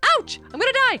 Oh! Ouch! I'm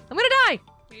gonna die! I'm gonna die!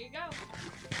 Here you go.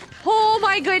 Oh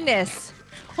my goodness!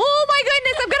 Oh my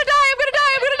goodness! I'm gonna die! I'm gonna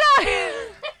die! I'm gonna die!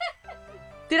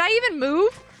 Did I even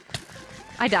move?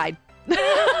 I died.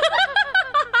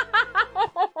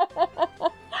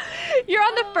 You're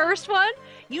on the first one?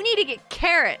 You need to get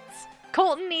carrots.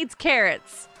 Colton needs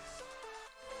carrots.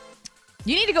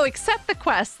 You need to go accept the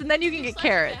quest and then you can get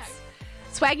carrots.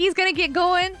 Swaggy's gonna get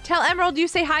going. Tell Emerald you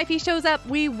say hi if he shows up.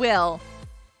 We will.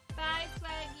 Bye,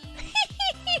 Swaggy.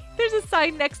 There's a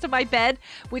sign next to my bed,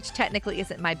 which technically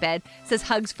isn't my bed. It says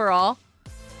hugs for all.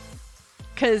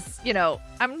 Because, you know,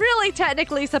 I'm really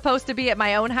technically supposed to be at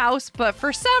my own house, but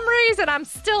for some reason I'm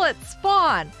still at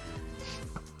spawn.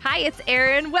 Hi, it's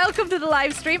Erin. Welcome to the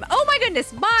live stream. Oh my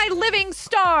goodness, my living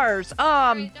stars.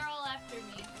 Right, they're all after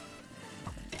me.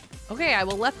 Okay, I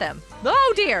will let them.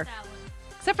 Oh dear. That one.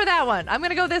 Except for that one. I'm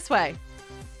gonna go this way.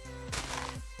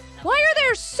 Why are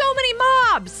there so many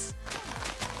mobs?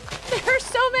 There are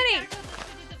so many. Gotta go this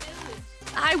way to the village.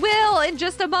 I will in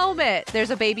just a moment.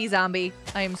 There's a baby zombie.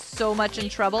 I am so much in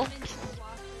trouble. Come into the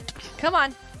water. Come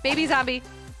on, baby zombie.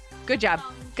 Good job.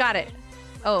 Got it.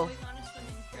 Oh. Going on a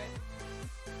swimming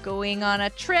trip. Going on a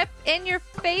trip in your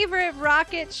favorite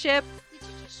rocket ship. Did you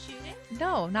just shoot it?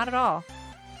 No, not at all.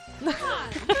 Come on.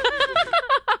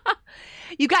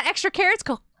 You got extra carrots,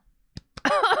 Colton?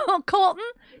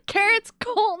 Carrots,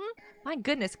 Colton? My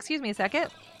goodness, excuse me a second.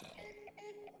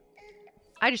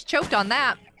 I just choked on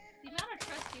that. The amount of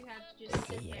trust you have to just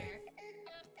sit there.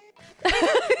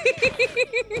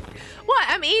 What?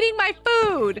 I'm eating my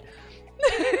food.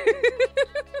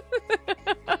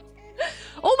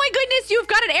 Oh you've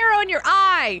got an arrow in your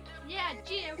eye. Yeah,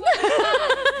 Jim.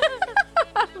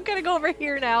 I'm gonna go over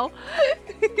here now.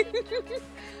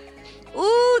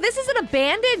 Ooh, this is an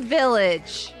abandoned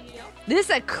village. Yep. This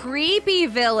is a creepy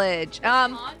village.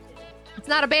 Haunted. It's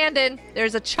not abandoned.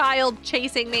 There's a child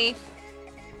chasing me.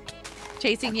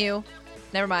 Chasing you.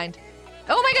 Never mind.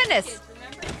 Oh my goodness. Kids,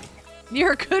 remember?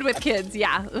 You're good with kids,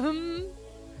 yeah.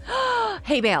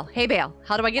 Hey, Bale. Hey, Bale.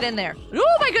 How do I get in there?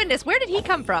 Oh my goodness. Where did he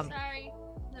come from? Sorry,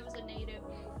 that was a native.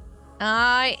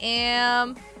 I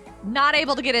am not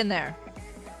able to get in there.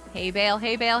 Hey, Bale.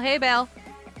 Hey, Bale. Hey, Bale.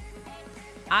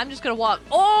 I'm just gonna walk.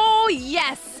 Oh,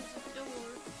 yes.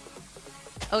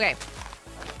 Okay.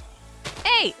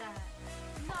 Hey,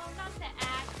 No, not the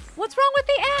axe. what's wrong with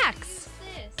the axe? Use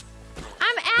this.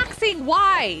 I'm axing.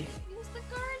 Why? Use the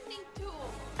gardening tool.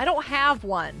 I don't have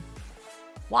one.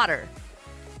 Water.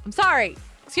 I'm sorry.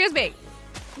 Excuse me.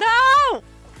 No!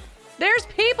 There's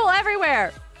people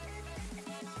everywhere. It's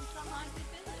a haunted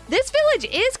village. This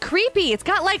village is creepy. It's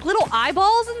got like little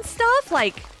eyeballs and stuff.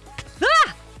 Like,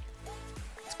 ah!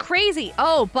 It's crazy.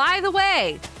 Oh, by the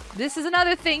way, this is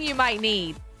another thing you might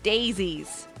need.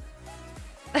 Daisies.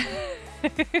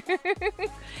 Haley,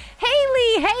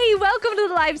 hey, welcome to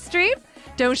the live stream.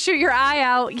 Don't shoot your eye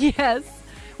out. Yes.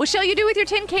 What shall you do with your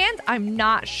tin cans? I'm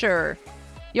not sure.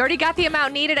 You already got the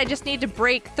amount needed. I just need to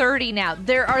break 30 now.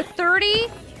 There are 30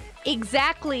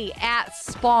 exactly at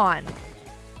spawn.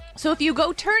 So if you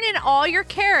go turn in all your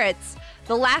carrots,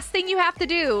 the last thing you have to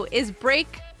do is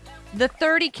break the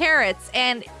 30 carrots,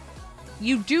 and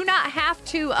you do not have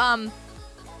to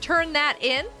turn that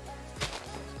in.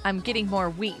 I'm getting more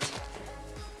wheat.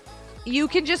 You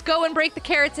can just go and break the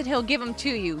carrots and he'll give them to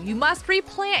you. You must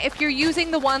replant if you're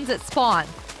using the ones that spawn.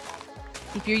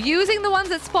 If you're using the ones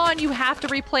that spawn, you have to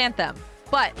replant them.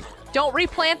 But don't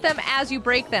replant them as you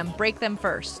break them. Break them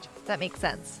first. If that makes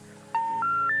sense.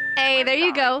 Hey, there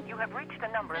you go. You have reached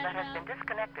a number that has been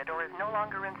disconnected or is no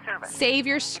longer in service. Save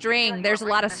your string. There's a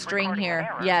lot of string here.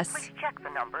 Yes. Please check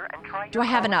the number and try Do I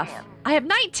have enough? I have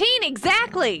 19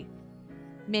 exactly.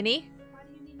 Minnie, Why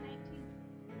do you need 19?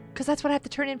 because that's what I have to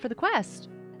turn in for the quest.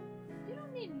 You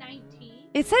don't need 19.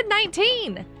 It said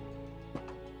 19.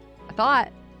 I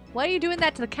thought, why are you doing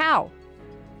that to the cow?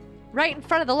 Right in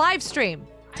front of the live stream.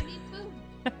 I need food.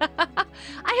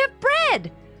 I have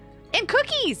bread and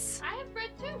cookies I have bread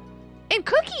too. and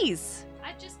cookies.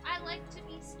 I like to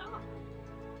be stocked.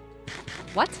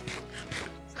 What?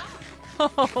 Stocked.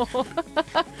 Oh,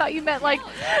 I thought you meant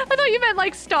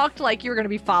like stalked, like you were gonna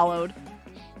be followed.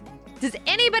 Does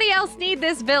anybody else need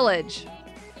this village?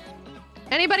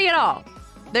 Anybody at all?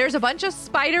 There's a bunch of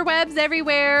spider webs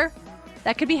everywhere.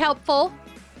 That could be helpful.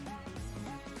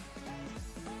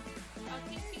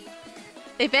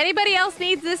 If anybody else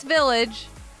needs this village...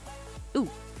 Ooh,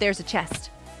 there's a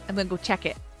chest. I'm gonna go check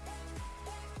it.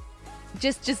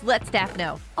 Just let staff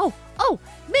know. Oh,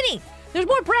 Minnie! There's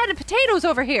more bread and potatoes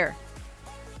over here.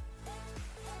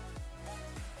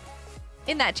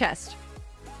 In that chest.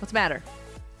 What's the matter?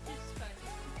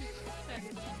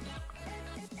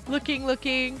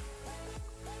 Looking.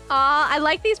 Aw, I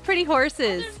like these pretty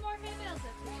horses. There's more hay bales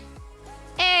up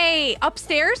here. Hey,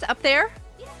 upstairs? Up there?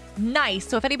 Yeah. Nice.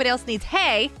 So if anybody else needs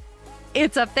hay,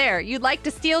 it's up there. You'd like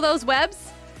to steal those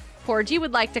webs? Porgy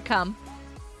would like to come.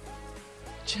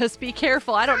 Just be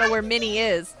careful. I don't know where Minnie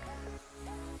is.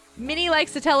 Minnie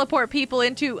likes to teleport people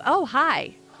into, oh,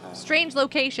 hi, strange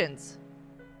locations.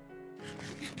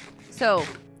 So,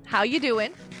 how you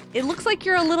doing? It looks like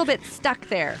you're a little bit stuck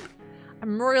there.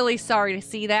 I'm really sorry to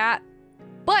see that.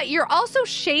 But you're also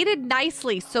shaded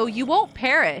nicely, so you won't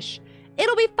perish.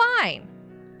 It'll be fine.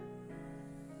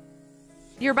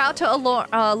 You're about to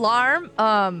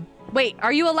alarm. Wait,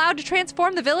 are you allowed to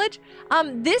transform the village?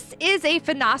 This is a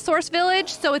FNACraft village,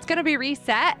 so it's going to be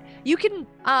reset. You can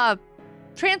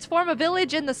transform a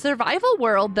village in the survival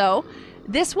world, though.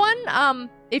 This one,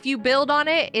 if you build on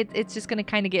it, it's just going to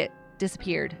kind of get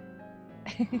disappeared.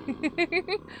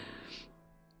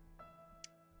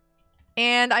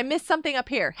 And I missed something up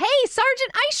here. Hey,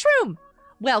 Sergeant Ishroom!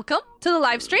 Welcome to the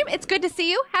live stream. It's good to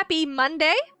see you. Happy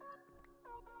Monday.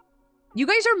 You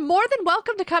guys are more than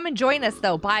welcome to come and join us,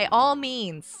 though, by all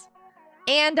means.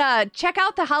 And check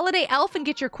out the Holiday Elf and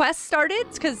get your quest started,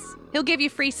 because he'll give you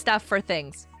free stuff for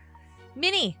things.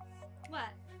 Minnie. What?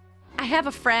 I have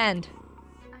a friend.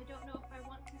 I don't know if I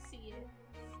want to see it.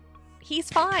 He's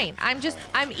fine.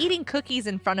 I'm eating cookies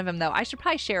in front of him, though. I should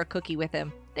probably share a cookie with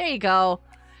him. There you go.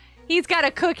 He's got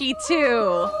a cookie,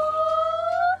 too.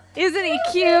 Isn't he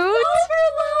cute?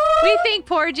 We think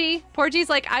Porgy. Porgy's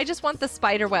like, I just want the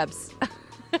spider webs.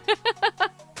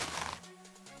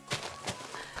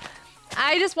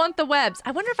 I just want the webs.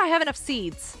 I wonder if I have enough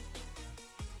seeds.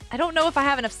 I don't know if I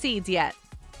have enough seeds yet.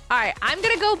 All right, I'm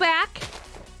gonna go back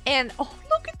and oh,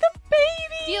 look at the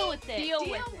baby. Deal with it. Deal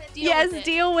with it.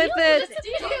 Deal with it.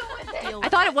 I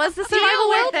thought it was the survival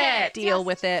world. Deal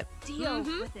with it. Deal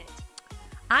with it.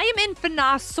 I am in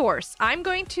FNACraft. I'm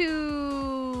going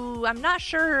to. I'm not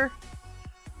sure.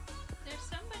 There's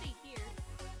somebody here.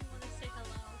 You want to say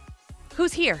hello?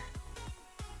 Who's here?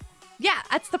 Yeah,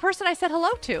 that's the person I said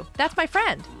hello to. That's my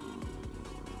friend.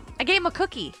 I gave him a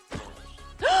cookie.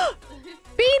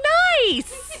 Be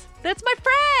nice! That's my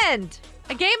friend.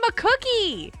 I gave him a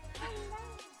cookie.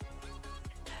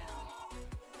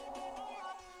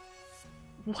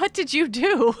 What did you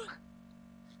do?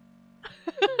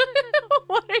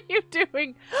 What are you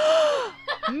doing?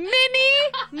 Minnie,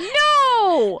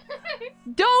 no!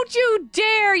 Don't you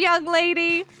dare, young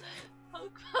lady.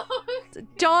 It's a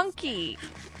donkey.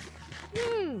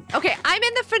 Okay, I'm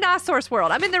in the FNACraft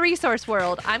world. I'm in the resource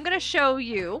world. I'm going to show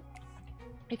you.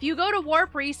 If you go to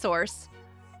Warp Resource,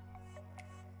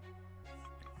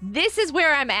 this is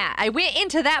where I'm at. I went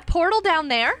into that portal down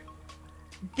there.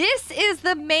 This is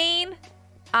the main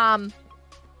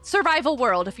survival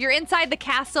world. If you're inside the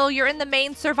castle, you're in the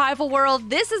main survival world.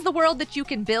 This is the world that you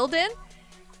can build in.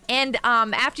 And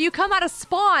after you come out of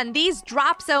spawn, these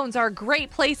drop zones are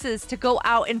great places to go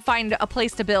out and find a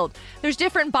place to build. There's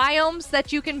different biomes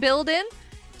that you can build in.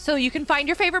 So you can find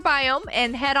your favorite biome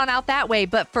and head on out that way.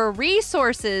 But for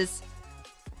resources,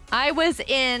 I was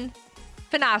in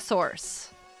FNACraft.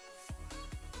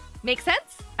 Make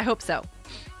sense? I hope so.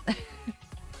 Okay,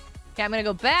 I'm going to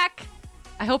go back.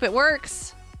 I hope it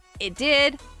works. It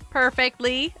did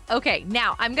perfectly. Okay,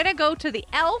 now I'm going to go to the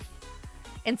elf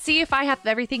and see if I have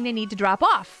everything they need to drop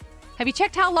off. Have you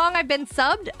checked how long I've been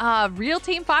subbed? Real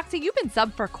Team Foxy, you've been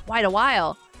subbed for quite a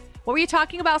while. What were you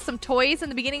talking about? Some toys in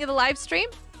the beginning of the live stream?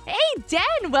 Hey,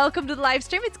 Den, welcome to the live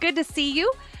stream. It's good to see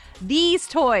you. These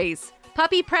toys,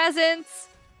 puppy presents,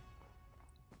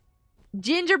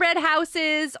 gingerbread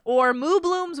houses, or moo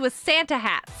blooms with Santa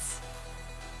hats.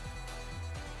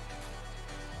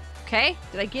 Okay,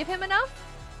 did I give him enough?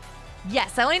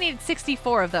 Yes, I only needed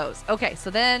 64 of those. Okay,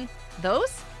 so then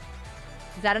those?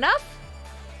 Is that enough?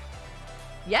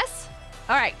 Yes?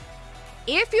 All right.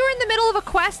 If you're in the middle of a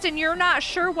quest and you're not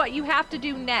sure what you have to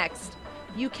do next,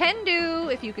 you can do,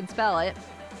 if you can spell it,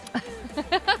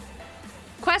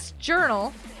 quest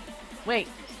journal. Wait.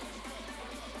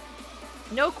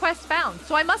 No quest found.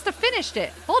 So I must have finished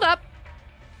it. Hold up.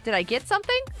 Did I get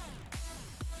something?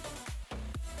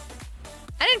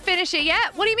 I didn't finish it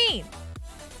yet. What do you mean?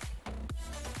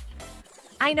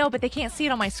 I know, but they can't see it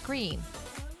on my screen.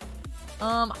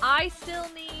 I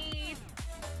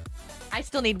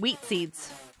still need wheat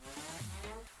seeds.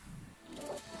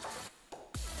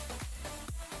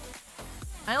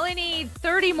 I only need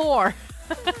 30 more.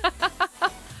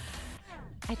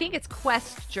 I think it's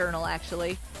quest journal,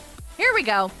 actually. Here we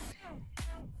go.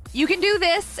 You can do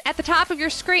this at the top of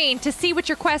your screen to see what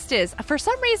your quest is. For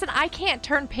some reason, I can't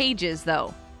turn pages,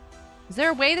 though. Is there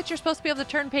a way that you're supposed to be able to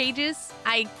turn pages?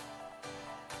 I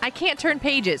can't turn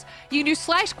pages. You can do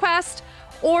 /quest,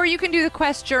 or you can do the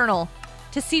quest journal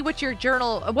to see what your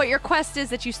quest is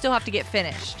that you still have to get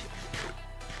finished.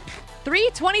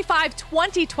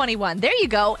 3/25/2021. There you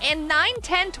go. And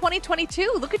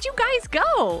 9/10/2022. Look at you guys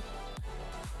go.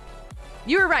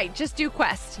 You were right. Just do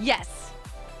quest. Yes.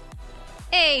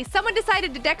 Hey, someone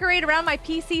decided to decorate around my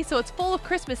PC so it's full of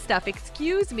Christmas stuff.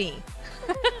 Excuse me.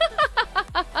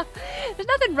 There's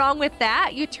nothing wrong with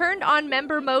that. You turned on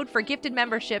member mode for gifted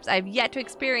memberships. I've yet to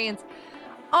experience.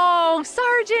 Oh,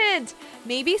 Sergeant!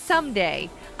 Maybe someday.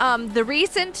 The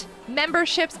recent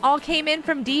memberships all came in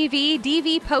from DV.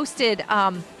 DV posted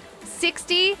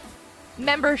 60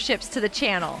 memberships to the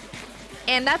channel.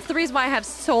 And that's the reason why I have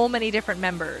so many different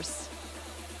members.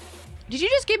 Did you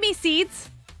just give me seeds?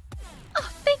 Oh,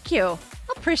 thank you.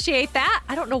 Appreciate that.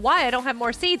 I don't know why I don't have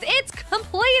more seeds. It's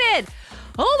completed!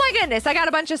 Oh my goodness, I got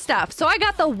a bunch of stuff. So I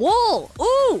got the wool.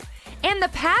 Ooh, and the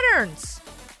patterns.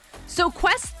 So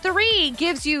quest 3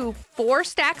 gives you 4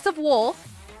 stacks of wool,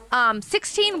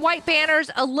 16 white banners,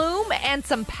 a loom, and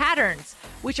some patterns,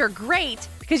 which are great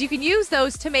because you can use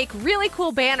those to make really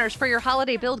cool banners for your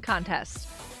holiday build contest.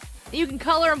 You can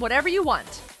color them whatever you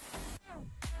want.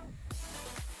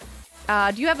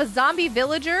 Do you have a zombie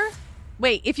villager?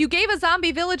 Wait, if you gave a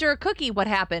zombie villager a cookie, what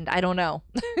happened? I don't know.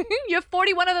 You have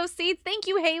 41 of those seeds. Thank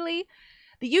you, Haley.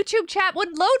 The YouTube chat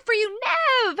wouldn't load for you.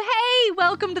 Nev! Hey,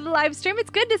 welcome to the live stream. It's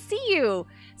good to see you.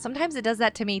 Sometimes it does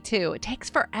that to me, too. It takes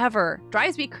forever.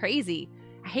 Drives me crazy.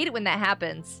 I hate it when that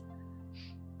happens.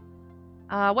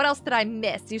 What else did I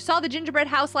miss? You saw the gingerbread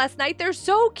house last night. They're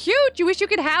so cute. You wish you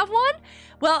could have one?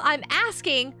 Well, I'm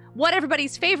asking what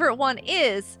everybody's favorite one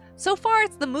is So far,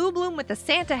 it's the Moo Bloom with the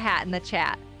Santa hat in the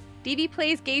chat. DV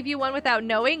Plays gave you one without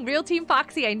knowing. Real Team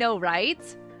Foxy, I know, right?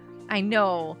 I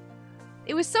know.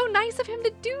 It was so nice of him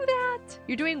to do that.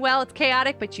 You're doing well. It's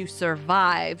chaotic, but you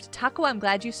survived. Taco, I'm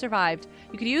glad you survived.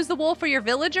 You could use the wool for your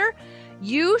villager.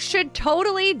 You should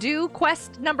totally do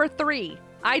quest number 3.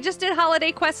 I just did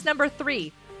holiday quest number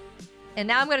 3. And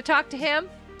now I'm going to talk to him.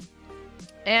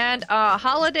 And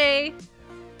holiday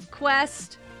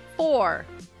quest 4.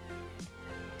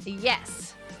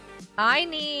 Yes. I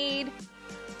need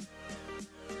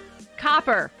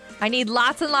copper. I need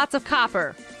lots and lots of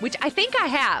copper, which I think I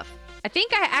have. I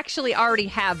think I actually already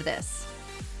have this.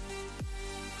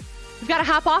 We've got to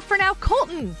hop off for now.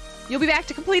 Colton, you'll be back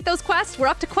to complete those quests. We're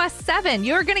up to quest 7.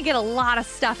 You're going to get a lot of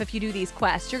stuff if you do these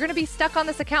quests. You're going to be stuck on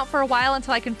this account for a while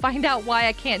until I can find out why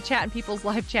I can't chat in people's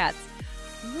live chats.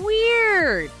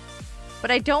 Weird. But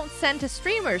I don't send to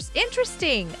streamers.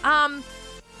 Interesting.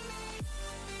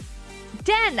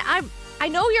 Den, I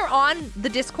know you're on the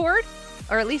Discord,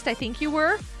 or at least I think you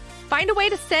were. Find a way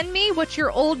to send me what your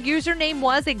old username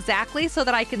was exactly so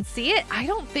that I can see it. I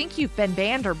don't think you've been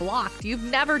banned or blocked. You've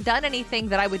never done anything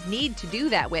that I would need to do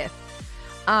that with.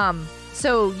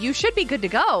 So you should be good to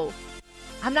go.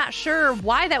 I'm not sure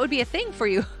why that would be a thing for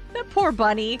you. That poor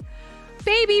bunny.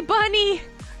 Baby bunny,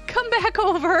 come back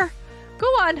over. Go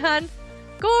on, hun.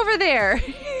 Go over there.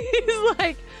 He's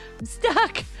like, I'm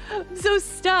stuck. I'm so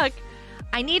stuck.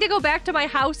 I need to go back to my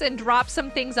house and drop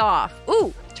some things off.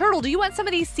 Ooh, Turtle, do you want some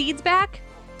of these seeds back?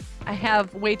 I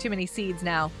have way too many seeds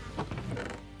now.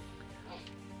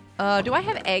 Do I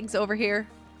have eggs over here?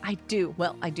 I do.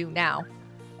 Well, I do now.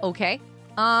 Okay.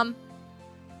 I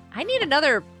need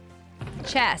another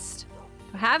chest.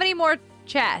 Do I have any more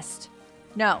chest?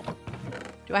 No.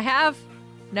 Do I have?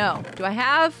 No. Do I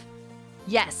have?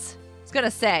 Yes. I was gonna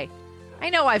say. I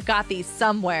know I've got these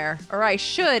somewhere, or I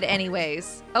should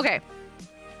anyways. Okay.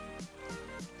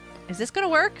 Is this gonna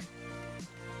work?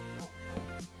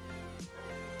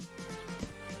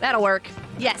 That'll work.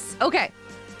 Yes. Okay.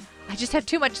 I just have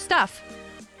too much stuff.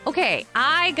 Okay.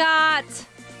 I got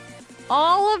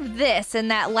all of this in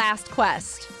that last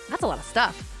quest. That's a lot of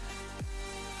stuff.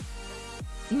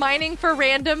 Mining for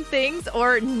random things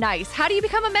or nice. How do you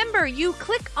become a member? You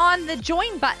click on the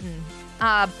join button.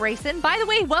 Brayson, by the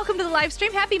way, welcome to the live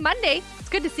stream. Happy Monday. It's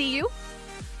good to see you.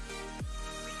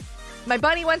 My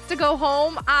bunny wants to go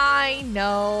home. I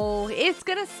know. It's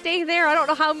gonna stay there. I don't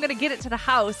know how I'm gonna get it to the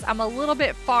house. I'm a little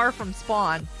bit far from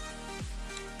spawn.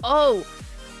 Oh,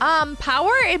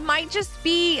 power? It might just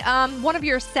be one of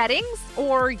your settings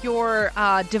or your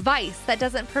device that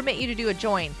doesn't permit you to do a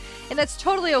join. And that's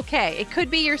totally okay. It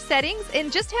could be your settings,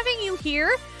 and just having you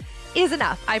here is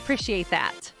enough. I appreciate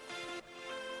that.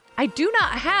 I do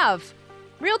not have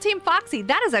Real Team Foxy.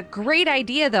 That is a great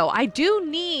idea, though. I do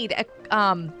need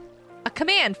a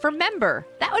command for member.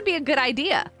 That would be a good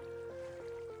idea.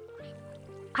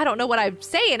 I don't know what I'd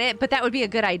say in it, but that would be a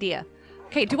good idea.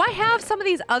 Okay, do I have some of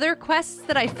these other quests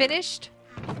that I finished?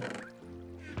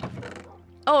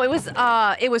 Oh, it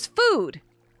was food.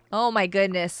 Oh my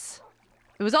goodness.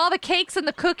 It was all the cakes and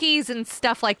the cookies and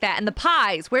stuff like that. And the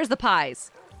pies. Where's the pies?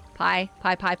 Pie.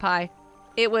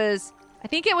 It was, I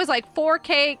think it was like 4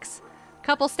 cakes, a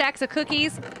couple stacks of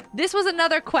cookies. This was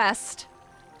another quest.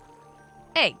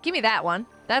 Hey, give me that one.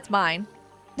 That's mine.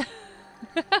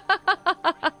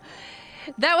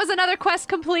 That was another quest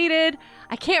completed.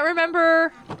 I can't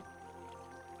remember.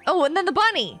 Oh, and then the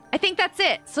bunny. I think that's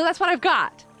it. So that's what I've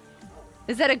got.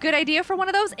 Is that a good idea for one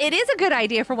of those? It is a good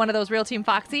idea for one of those, Real Team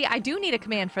Foxy. I do need a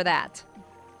command for that.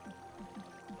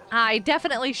 I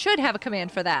definitely should have a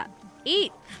command for that.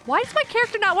 Eat. Why does my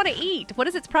character not want to eat? What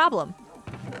is its problem?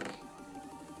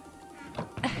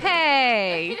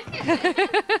 Hey.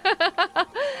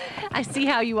 I see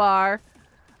how you are.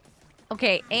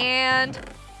 Okay, and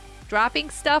dropping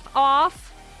stuff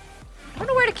off. I don't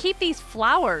know where to keep these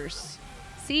flowers.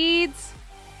 Seeds.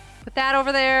 Put that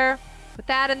over there. Put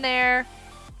that in there.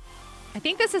 I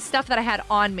think this is stuff that I had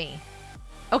on me.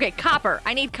 Okay, copper.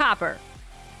 I need copper.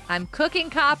 I'm cooking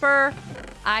copper.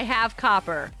 I have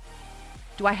copper.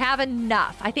 Do I have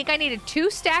enough? I think I needed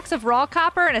 2 stacks of raw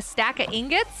copper and a stack of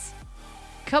ingots.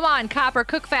 Come on, copper,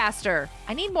 cook faster.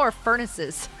 I need more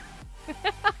furnaces. Is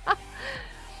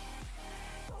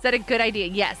that a good idea?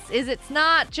 Yes. It's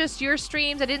not just your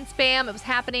streams. I didn't spam. It was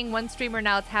happening one streamer.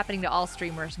 Now it's happening to all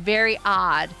streamers. Very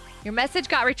odd. Your message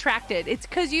got retracted. It's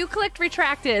because you clicked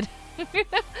retracted.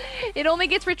 It only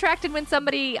gets retracted when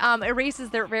somebody erases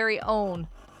their very own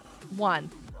one.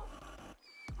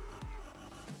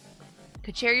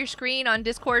 Could share your screen on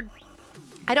Discord.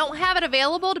 I don't have it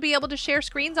available to be able to share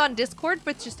screens on Discord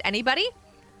with just anybody.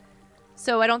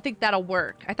 So I don't think that'll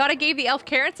work. I thought I gave the elf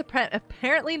carrots.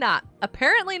 Apparently not.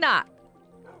 Apparently not.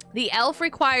 The elf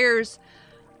requires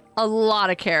a lot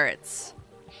of carrots.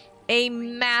 A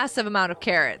massive amount of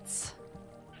carrots.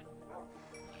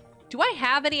 Do I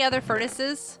have any other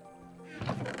furnaces?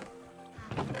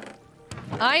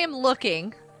 I am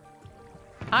looking.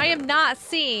 I am not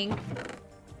seeing.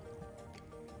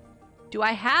 Do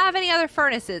I have any other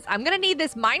furnaces? I'm gonna need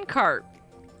this minecart.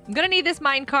 I'm gonna need this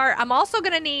minecart. I'm also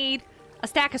gonna need a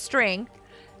stack of string.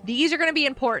 These are gonna be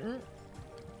important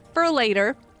for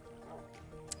later.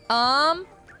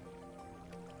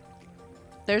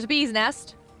 There's a bee's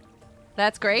nest.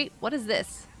 That's great. What is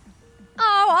this?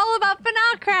 Oh, all about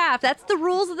FNACraft. That's the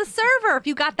rules of the server. If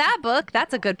you got that book,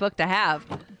 that's a good book to have.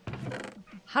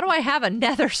 How do I have a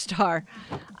nether star?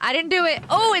 I didn't do it.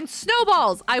 Oh, and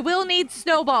snowballs. I will need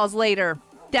snowballs later.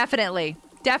 Definitely.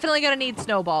 Definitely gonna need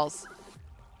snowballs.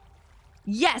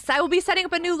 Yes, I will be setting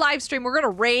up a new live stream. We're gonna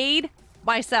raid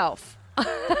myself. Hey,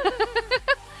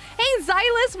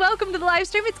 Xylus, welcome to the live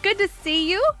stream. It's good to see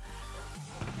you.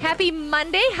 Happy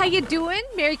Monday. How you doing?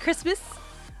 Merry Christmas.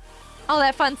 All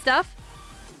that fun stuff.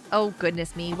 Oh,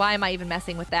 goodness me. Why am I even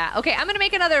messing with that? Okay, I'm gonna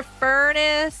make another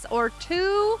furnace or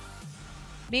two.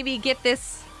 Maybe get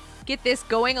this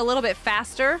going a little bit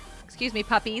faster. Excuse me,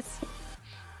 puppies.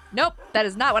 Nope, that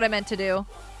is not what I meant to do.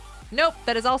 Nope,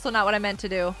 that is also not what I meant to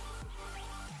do.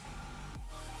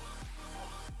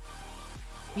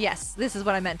 Yes, this is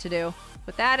what I meant to do.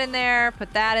 Put that in there,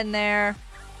 put that in there.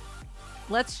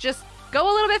 Let's just go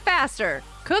a little bit faster.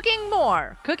 Cooking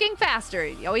more, cooking faster.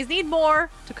 You always need more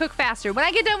to cook faster. When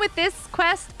I get done with this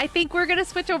quest, I think we're gonna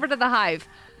switch over to the Hive.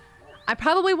 I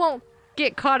probably won't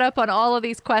get caught up on all of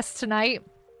these quests tonight.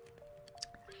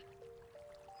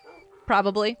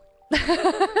 Probably.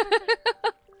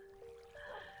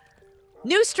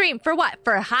 New stream for what?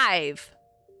 For Hive.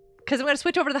 Because I'm going to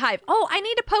switch over to the Hive. Oh, I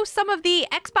need to post some of the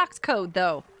Xbox code,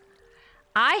 though.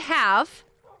 I'm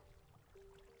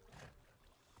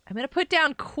going to put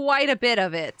down quite a bit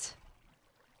of it.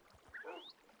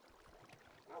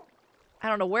 I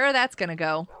don't know where that's going to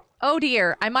go. Oh,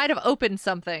 dear. I might have opened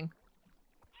something.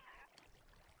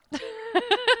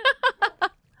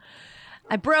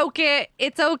 I broke it.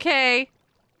 It's okay.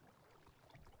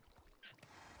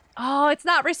 Oh, it's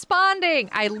not responding.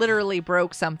 I literally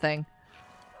broke something.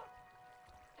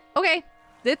 Okay,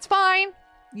 it's fine.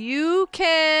 You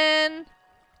can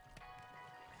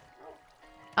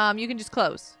just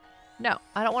close. No,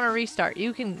 I don't want to restart.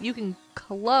 You can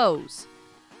close.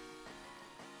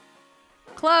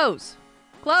 Close.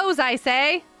 Close, I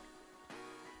say.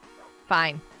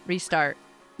 Fine. Restart.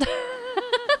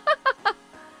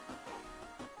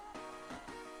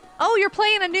 Oh, you're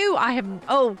playing a new...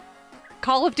 Oh,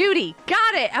 Call of Duty.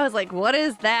 Got it. I was like, what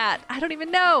is that? I don't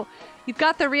even know. You've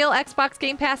got the real Xbox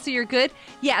Game Pass, so you're good.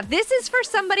 Yeah, this is for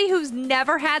somebody who's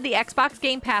never had the Xbox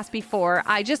Game Pass before.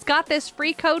 I just got this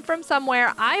free code from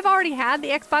somewhere. I've already had the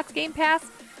Xbox Game Pass,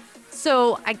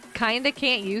 so I kind of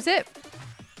can't use it.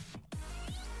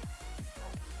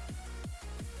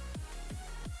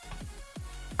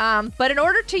 But in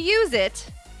order to use it,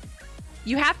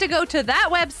 you have to go to that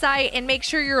website and make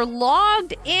sure you're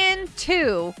logged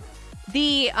into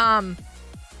the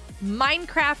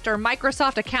Minecraft or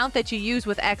Microsoft account that you use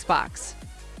with Xbox.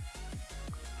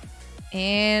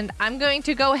 And I'm going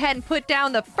to go ahead and put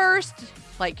down the first,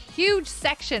 huge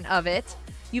section of it.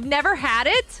 You've never had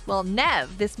it? Well,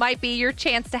 Nev, this might be your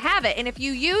chance to have it. And if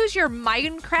you use your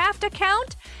Minecraft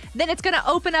account, then it's going to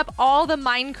open up all the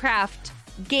Minecraft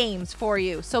games for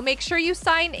you. So make sure you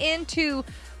sign into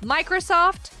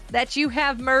Microsoft that you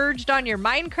have merged on your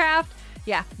Minecraft.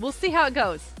 Yeah, we'll see how it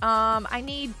goes. I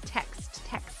need text.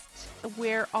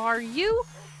 Where are you?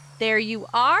 There you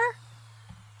are.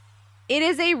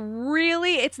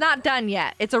 It's not done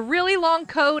yet. It's a really long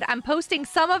code. I'm posting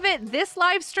some of it this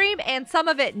live stream and some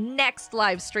of it next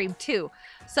live stream too.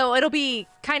 So it'll be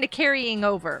kind of carrying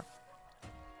over.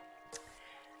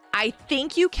 I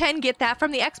think you can get that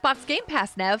from the Xbox Game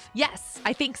Pass, Nev. Yes,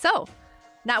 I think so.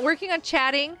 Not working on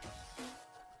chatting.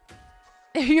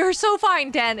 You're so fine,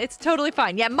 Dan. It's totally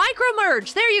fine. Yeah, micro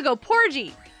merge. There you go,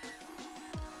 Porgy.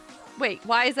 Wait,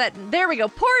 why is that? There we go,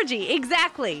 Porgy.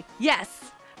 Exactly.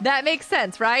 Yes, that makes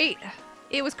sense, right?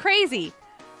 It was crazy.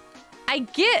 I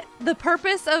get the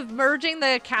purpose of merging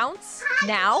the accounts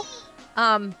now.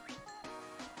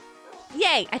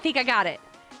 Yay, I think I got it.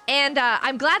 And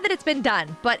I'm glad that it's been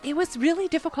done, but it was really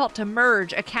difficult to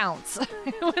merge accounts.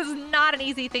 It was not an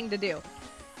easy thing to do.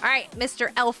 All right,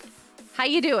 Mr. Elf, how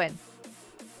you doing?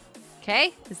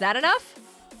 Okay, is that enough?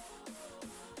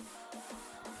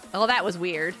 Oh, that was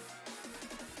weird.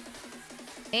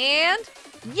 And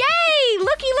Yay!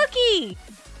 Looky, looky!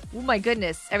 Oh my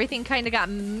goodness. Everything kind of got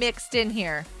mixed in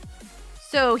here.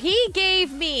 So he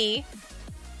gave me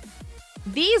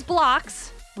these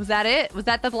blocks. Was that it? Was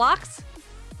that the blocks?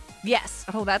 Yes.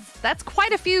 Oh, that's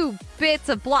quite a few bits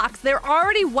of blocks. They're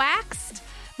already waxed.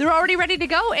 They're already ready to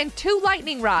go. And 2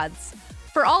 lightning rods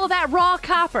for all of that raw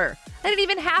copper. I didn't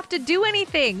even have to do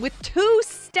anything with 2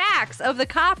 stacks of the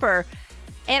copper.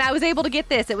 And I was able to get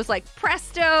this. It was like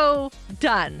presto,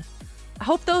 done. I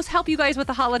hope those help you guys with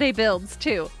the holiday builds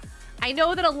too. I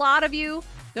know that a lot of you,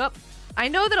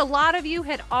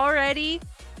 had already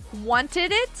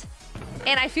wanted it.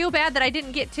 And I feel bad that I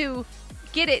didn't get to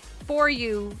get it for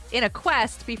you in a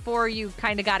quest before you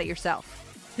kind of got it yourself.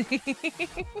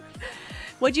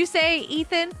 What'd you say,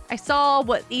 Ethan? I saw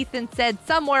what Ethan said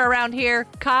somewhere around here.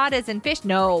 Cod as in fish?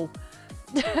 No.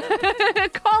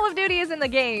 Call of Duty is in the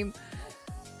game.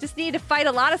 Just need to fight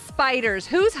a lot of spiders.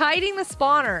 Who's hiding the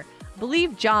spawner? I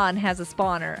believe John has a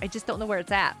spawner. I just don't know where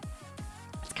it's at.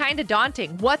 It's kind of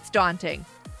daunting. What's daunting?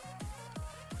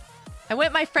 I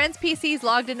went my friend's PCs,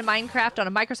 logged into Minecraft on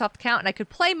a Microsoft account, and I could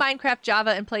play Minecraft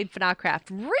Java and played FNACraft.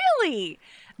 Really?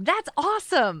 That's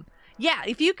awesome. Yeah,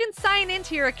 if you can sign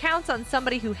into your accounts on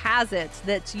somebody who has it,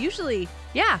 that's usually,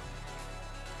 yeah.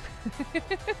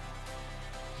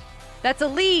 That's a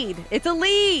lead. It's a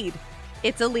lead.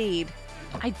 It's a lead.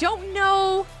 I don't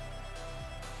know.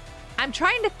 I'm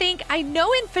trying to think. I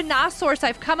know in FNASource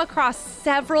I've come across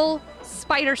several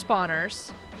spider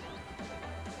spawners.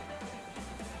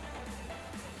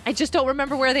 I just don't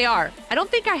remember where they are. I don't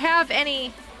think I have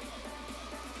any.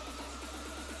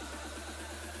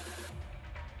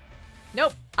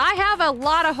 Nope. I have a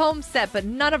lot of homes set, but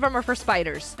none of them are for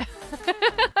spiders.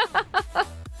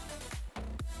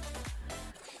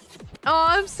 Oh,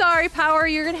 I'm sorry, Power.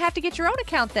 You're going to have to get your own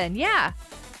account then. Yeah.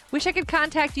 Wish I could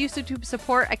contact YouTube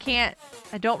support. I can't.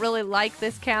 I don't really like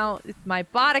this account. It's my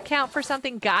bot account for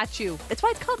something. Got you. That's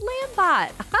why it's called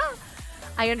Lambot.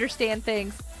 I understand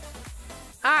things.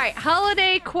 All right,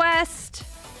 Holiday Quest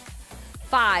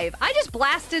 5. I just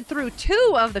blasted through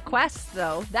 2 of the quests,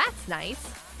 though. That's nice.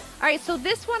 All right, so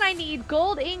this one I need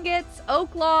gold ingots,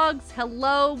 oak logs,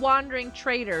 hello, wandering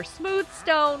trader, smooth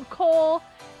stone, coal,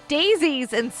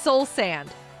 daisies, and soul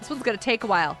sand. This one's going to take a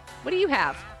while. What do you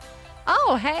have?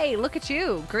 Oh, hey, look at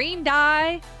you. Green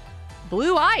dye,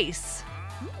 blue ice,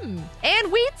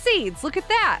 and wheat seeds. Look at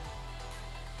that.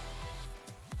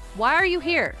 Why are you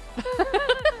here?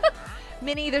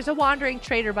 Minnie, there's a wandering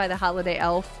trader by the holiday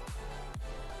elf.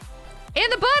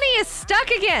 And the bunny is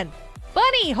stuck again.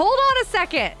 Bunny, hold on a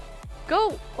second.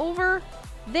 Go over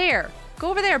there. Go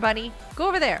over there, bunny. Go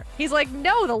over there. He's like,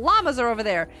 no, the llamas are over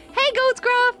there. Hey, Goat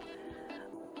Scruff.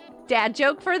 Dad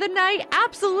joke for the night?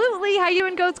 Absolutely. How you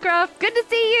and Goat Scruff? Good to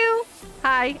see you.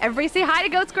 Hi. Everybody say hi to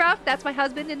Goat Scruff. That's my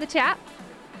husband in the chat.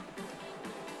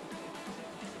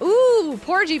 Ooh,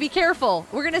 Porgy, be careful.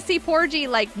 We're going to see Porgy,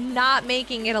 like, not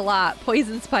making it a lot.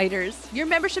 Poison spiders. Your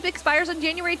membership expires on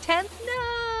January 10th?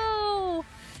 No.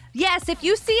 Yes, if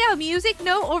you see a music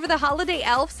note over the holiday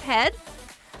elf's head,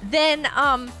 then,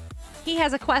 he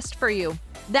has a quest for you.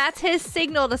 That's his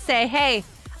signal to say, hey,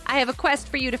 I have a quest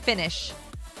for you to finish.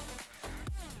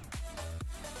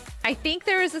 I think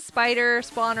there is a spider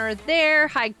spawner there.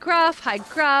 Hi, Gruff. Hi,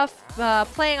 Gruff.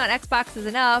 Playing on Xbox is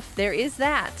enough. There is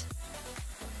that.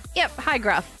 Yep, hi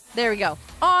Gruff. There we go.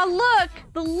 Oh, look!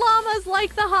 The llamas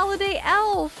like the holiday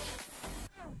elf.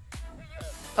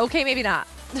 Okay, maybe not.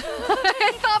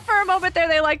 I thought for a moment there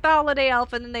they liked the holiday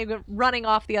elf and then they were running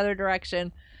off the other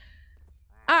direction.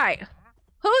 Alright.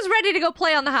 Who's ready to go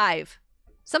play on the Hive?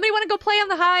 Somebody want to go play on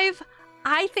the Hive?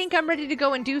 I think I'm ready to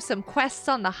go and do some quests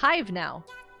on the Hive now.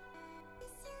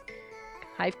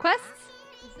 Hive quests?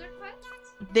 Is there quests?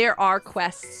 There are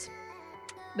quests.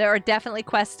 There are definitely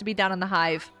quests to be done on the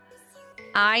Hive.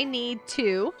 I need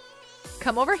to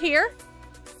come over here.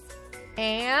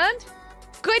 And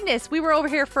goodness, we were over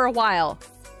here for a while.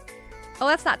 Oh,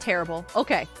 that's not terrible.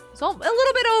 Okay, so a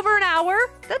little bit over an hour.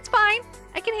 That's fine.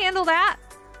 I can handle that.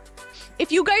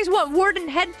 If you guys want Warden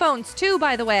headphones too,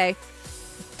 by the way,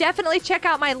 definitely check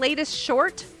out my latest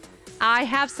short. I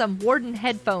have some Warden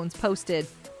headphones posted.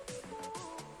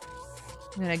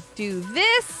 I'm gonna do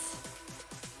this.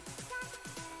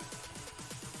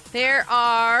 There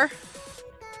are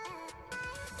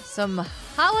some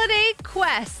holiday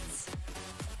quests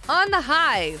on the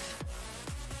Hive.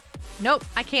 Nope,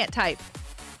 I can't type.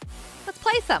 Let's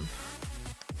play some.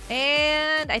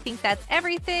 And I think that's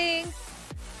everything.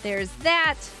 There's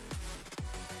that.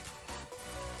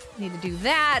 Need to do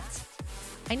that.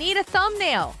 I need a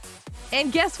thumbnail.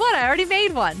 And guess what? I already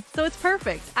made one. So it's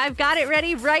perfect. I've got it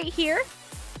ready right here.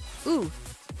 Ooh.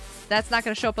 That's not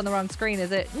going to show up on the wrong screen,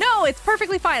 is it? No, it's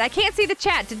perfectly fine. I can't see the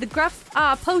chat. Did the Gruff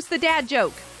post the dad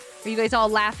joke? Are you guys all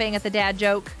laughing at the dad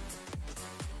joke?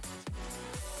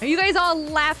 Are you guys all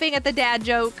laughing at the dad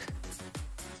joke?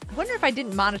 I wonder if I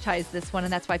didn't monetize this one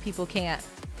and that's why people can't.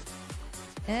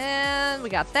 And we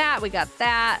got that. We got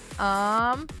that.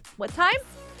 What time?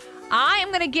 I am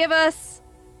going to give us,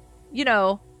 you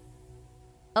know,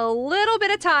 a little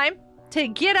bit of time to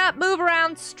get up, move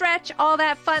around, stretch, all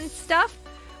that fun stuff.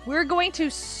 We're going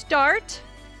to start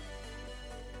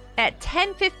at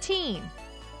 10:15.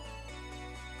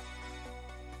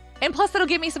 And plus, that'll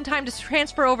give me some time to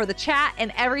transfer over the chat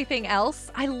and everything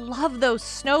else. I love those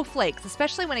snowflakes,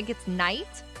 especially when it gets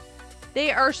night.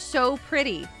 They are so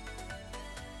pretty.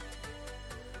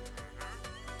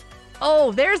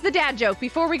 Oh, there's the dad joke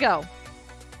before we go.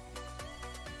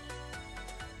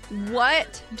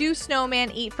 What do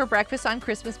snowmen eat for breakfast on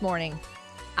Christmas morning?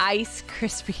 Ice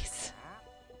Krispies.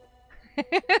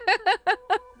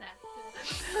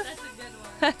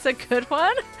 That's a good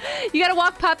one. You gotta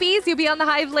walk puppies. You'll be on the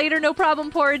Hive later. No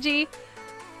problem, Porgy.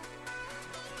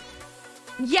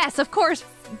 Yes, of course.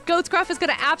 Goat Scruff is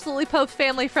gonna absolutely post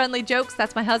family-friendly jokes.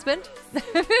 That's my husband.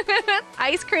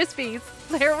 Ice Krispies.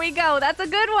 There we go. That's a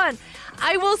good one.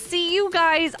 I will see you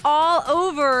guys all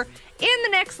over in the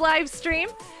next live stream.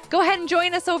 Go ahead and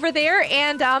join us over there,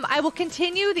 and I will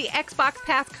continue the Xbox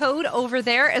Pass code over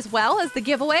there as well as the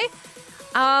giveaway.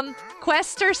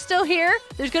 Quests are still here.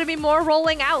 There's going to be more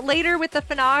rolling out later with the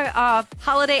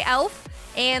Holiday Elf,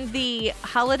 and the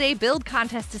Holiday Build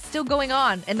Contest is still going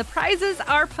on, and the prizes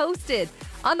are posted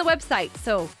on the website.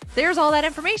 So there's all that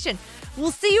information.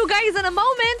 We'll see you guys in a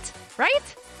moment,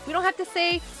 right? We don't have to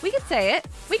say, we can say it.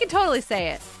 We can totally say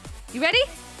it. You ready?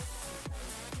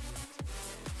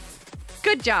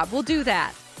 Good job. We'll do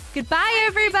that. Goodbye,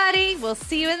 everybody. We'll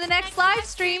see you in the next live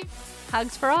stream.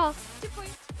 Hugs for all. 2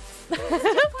 points. 2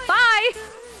 points. Bye.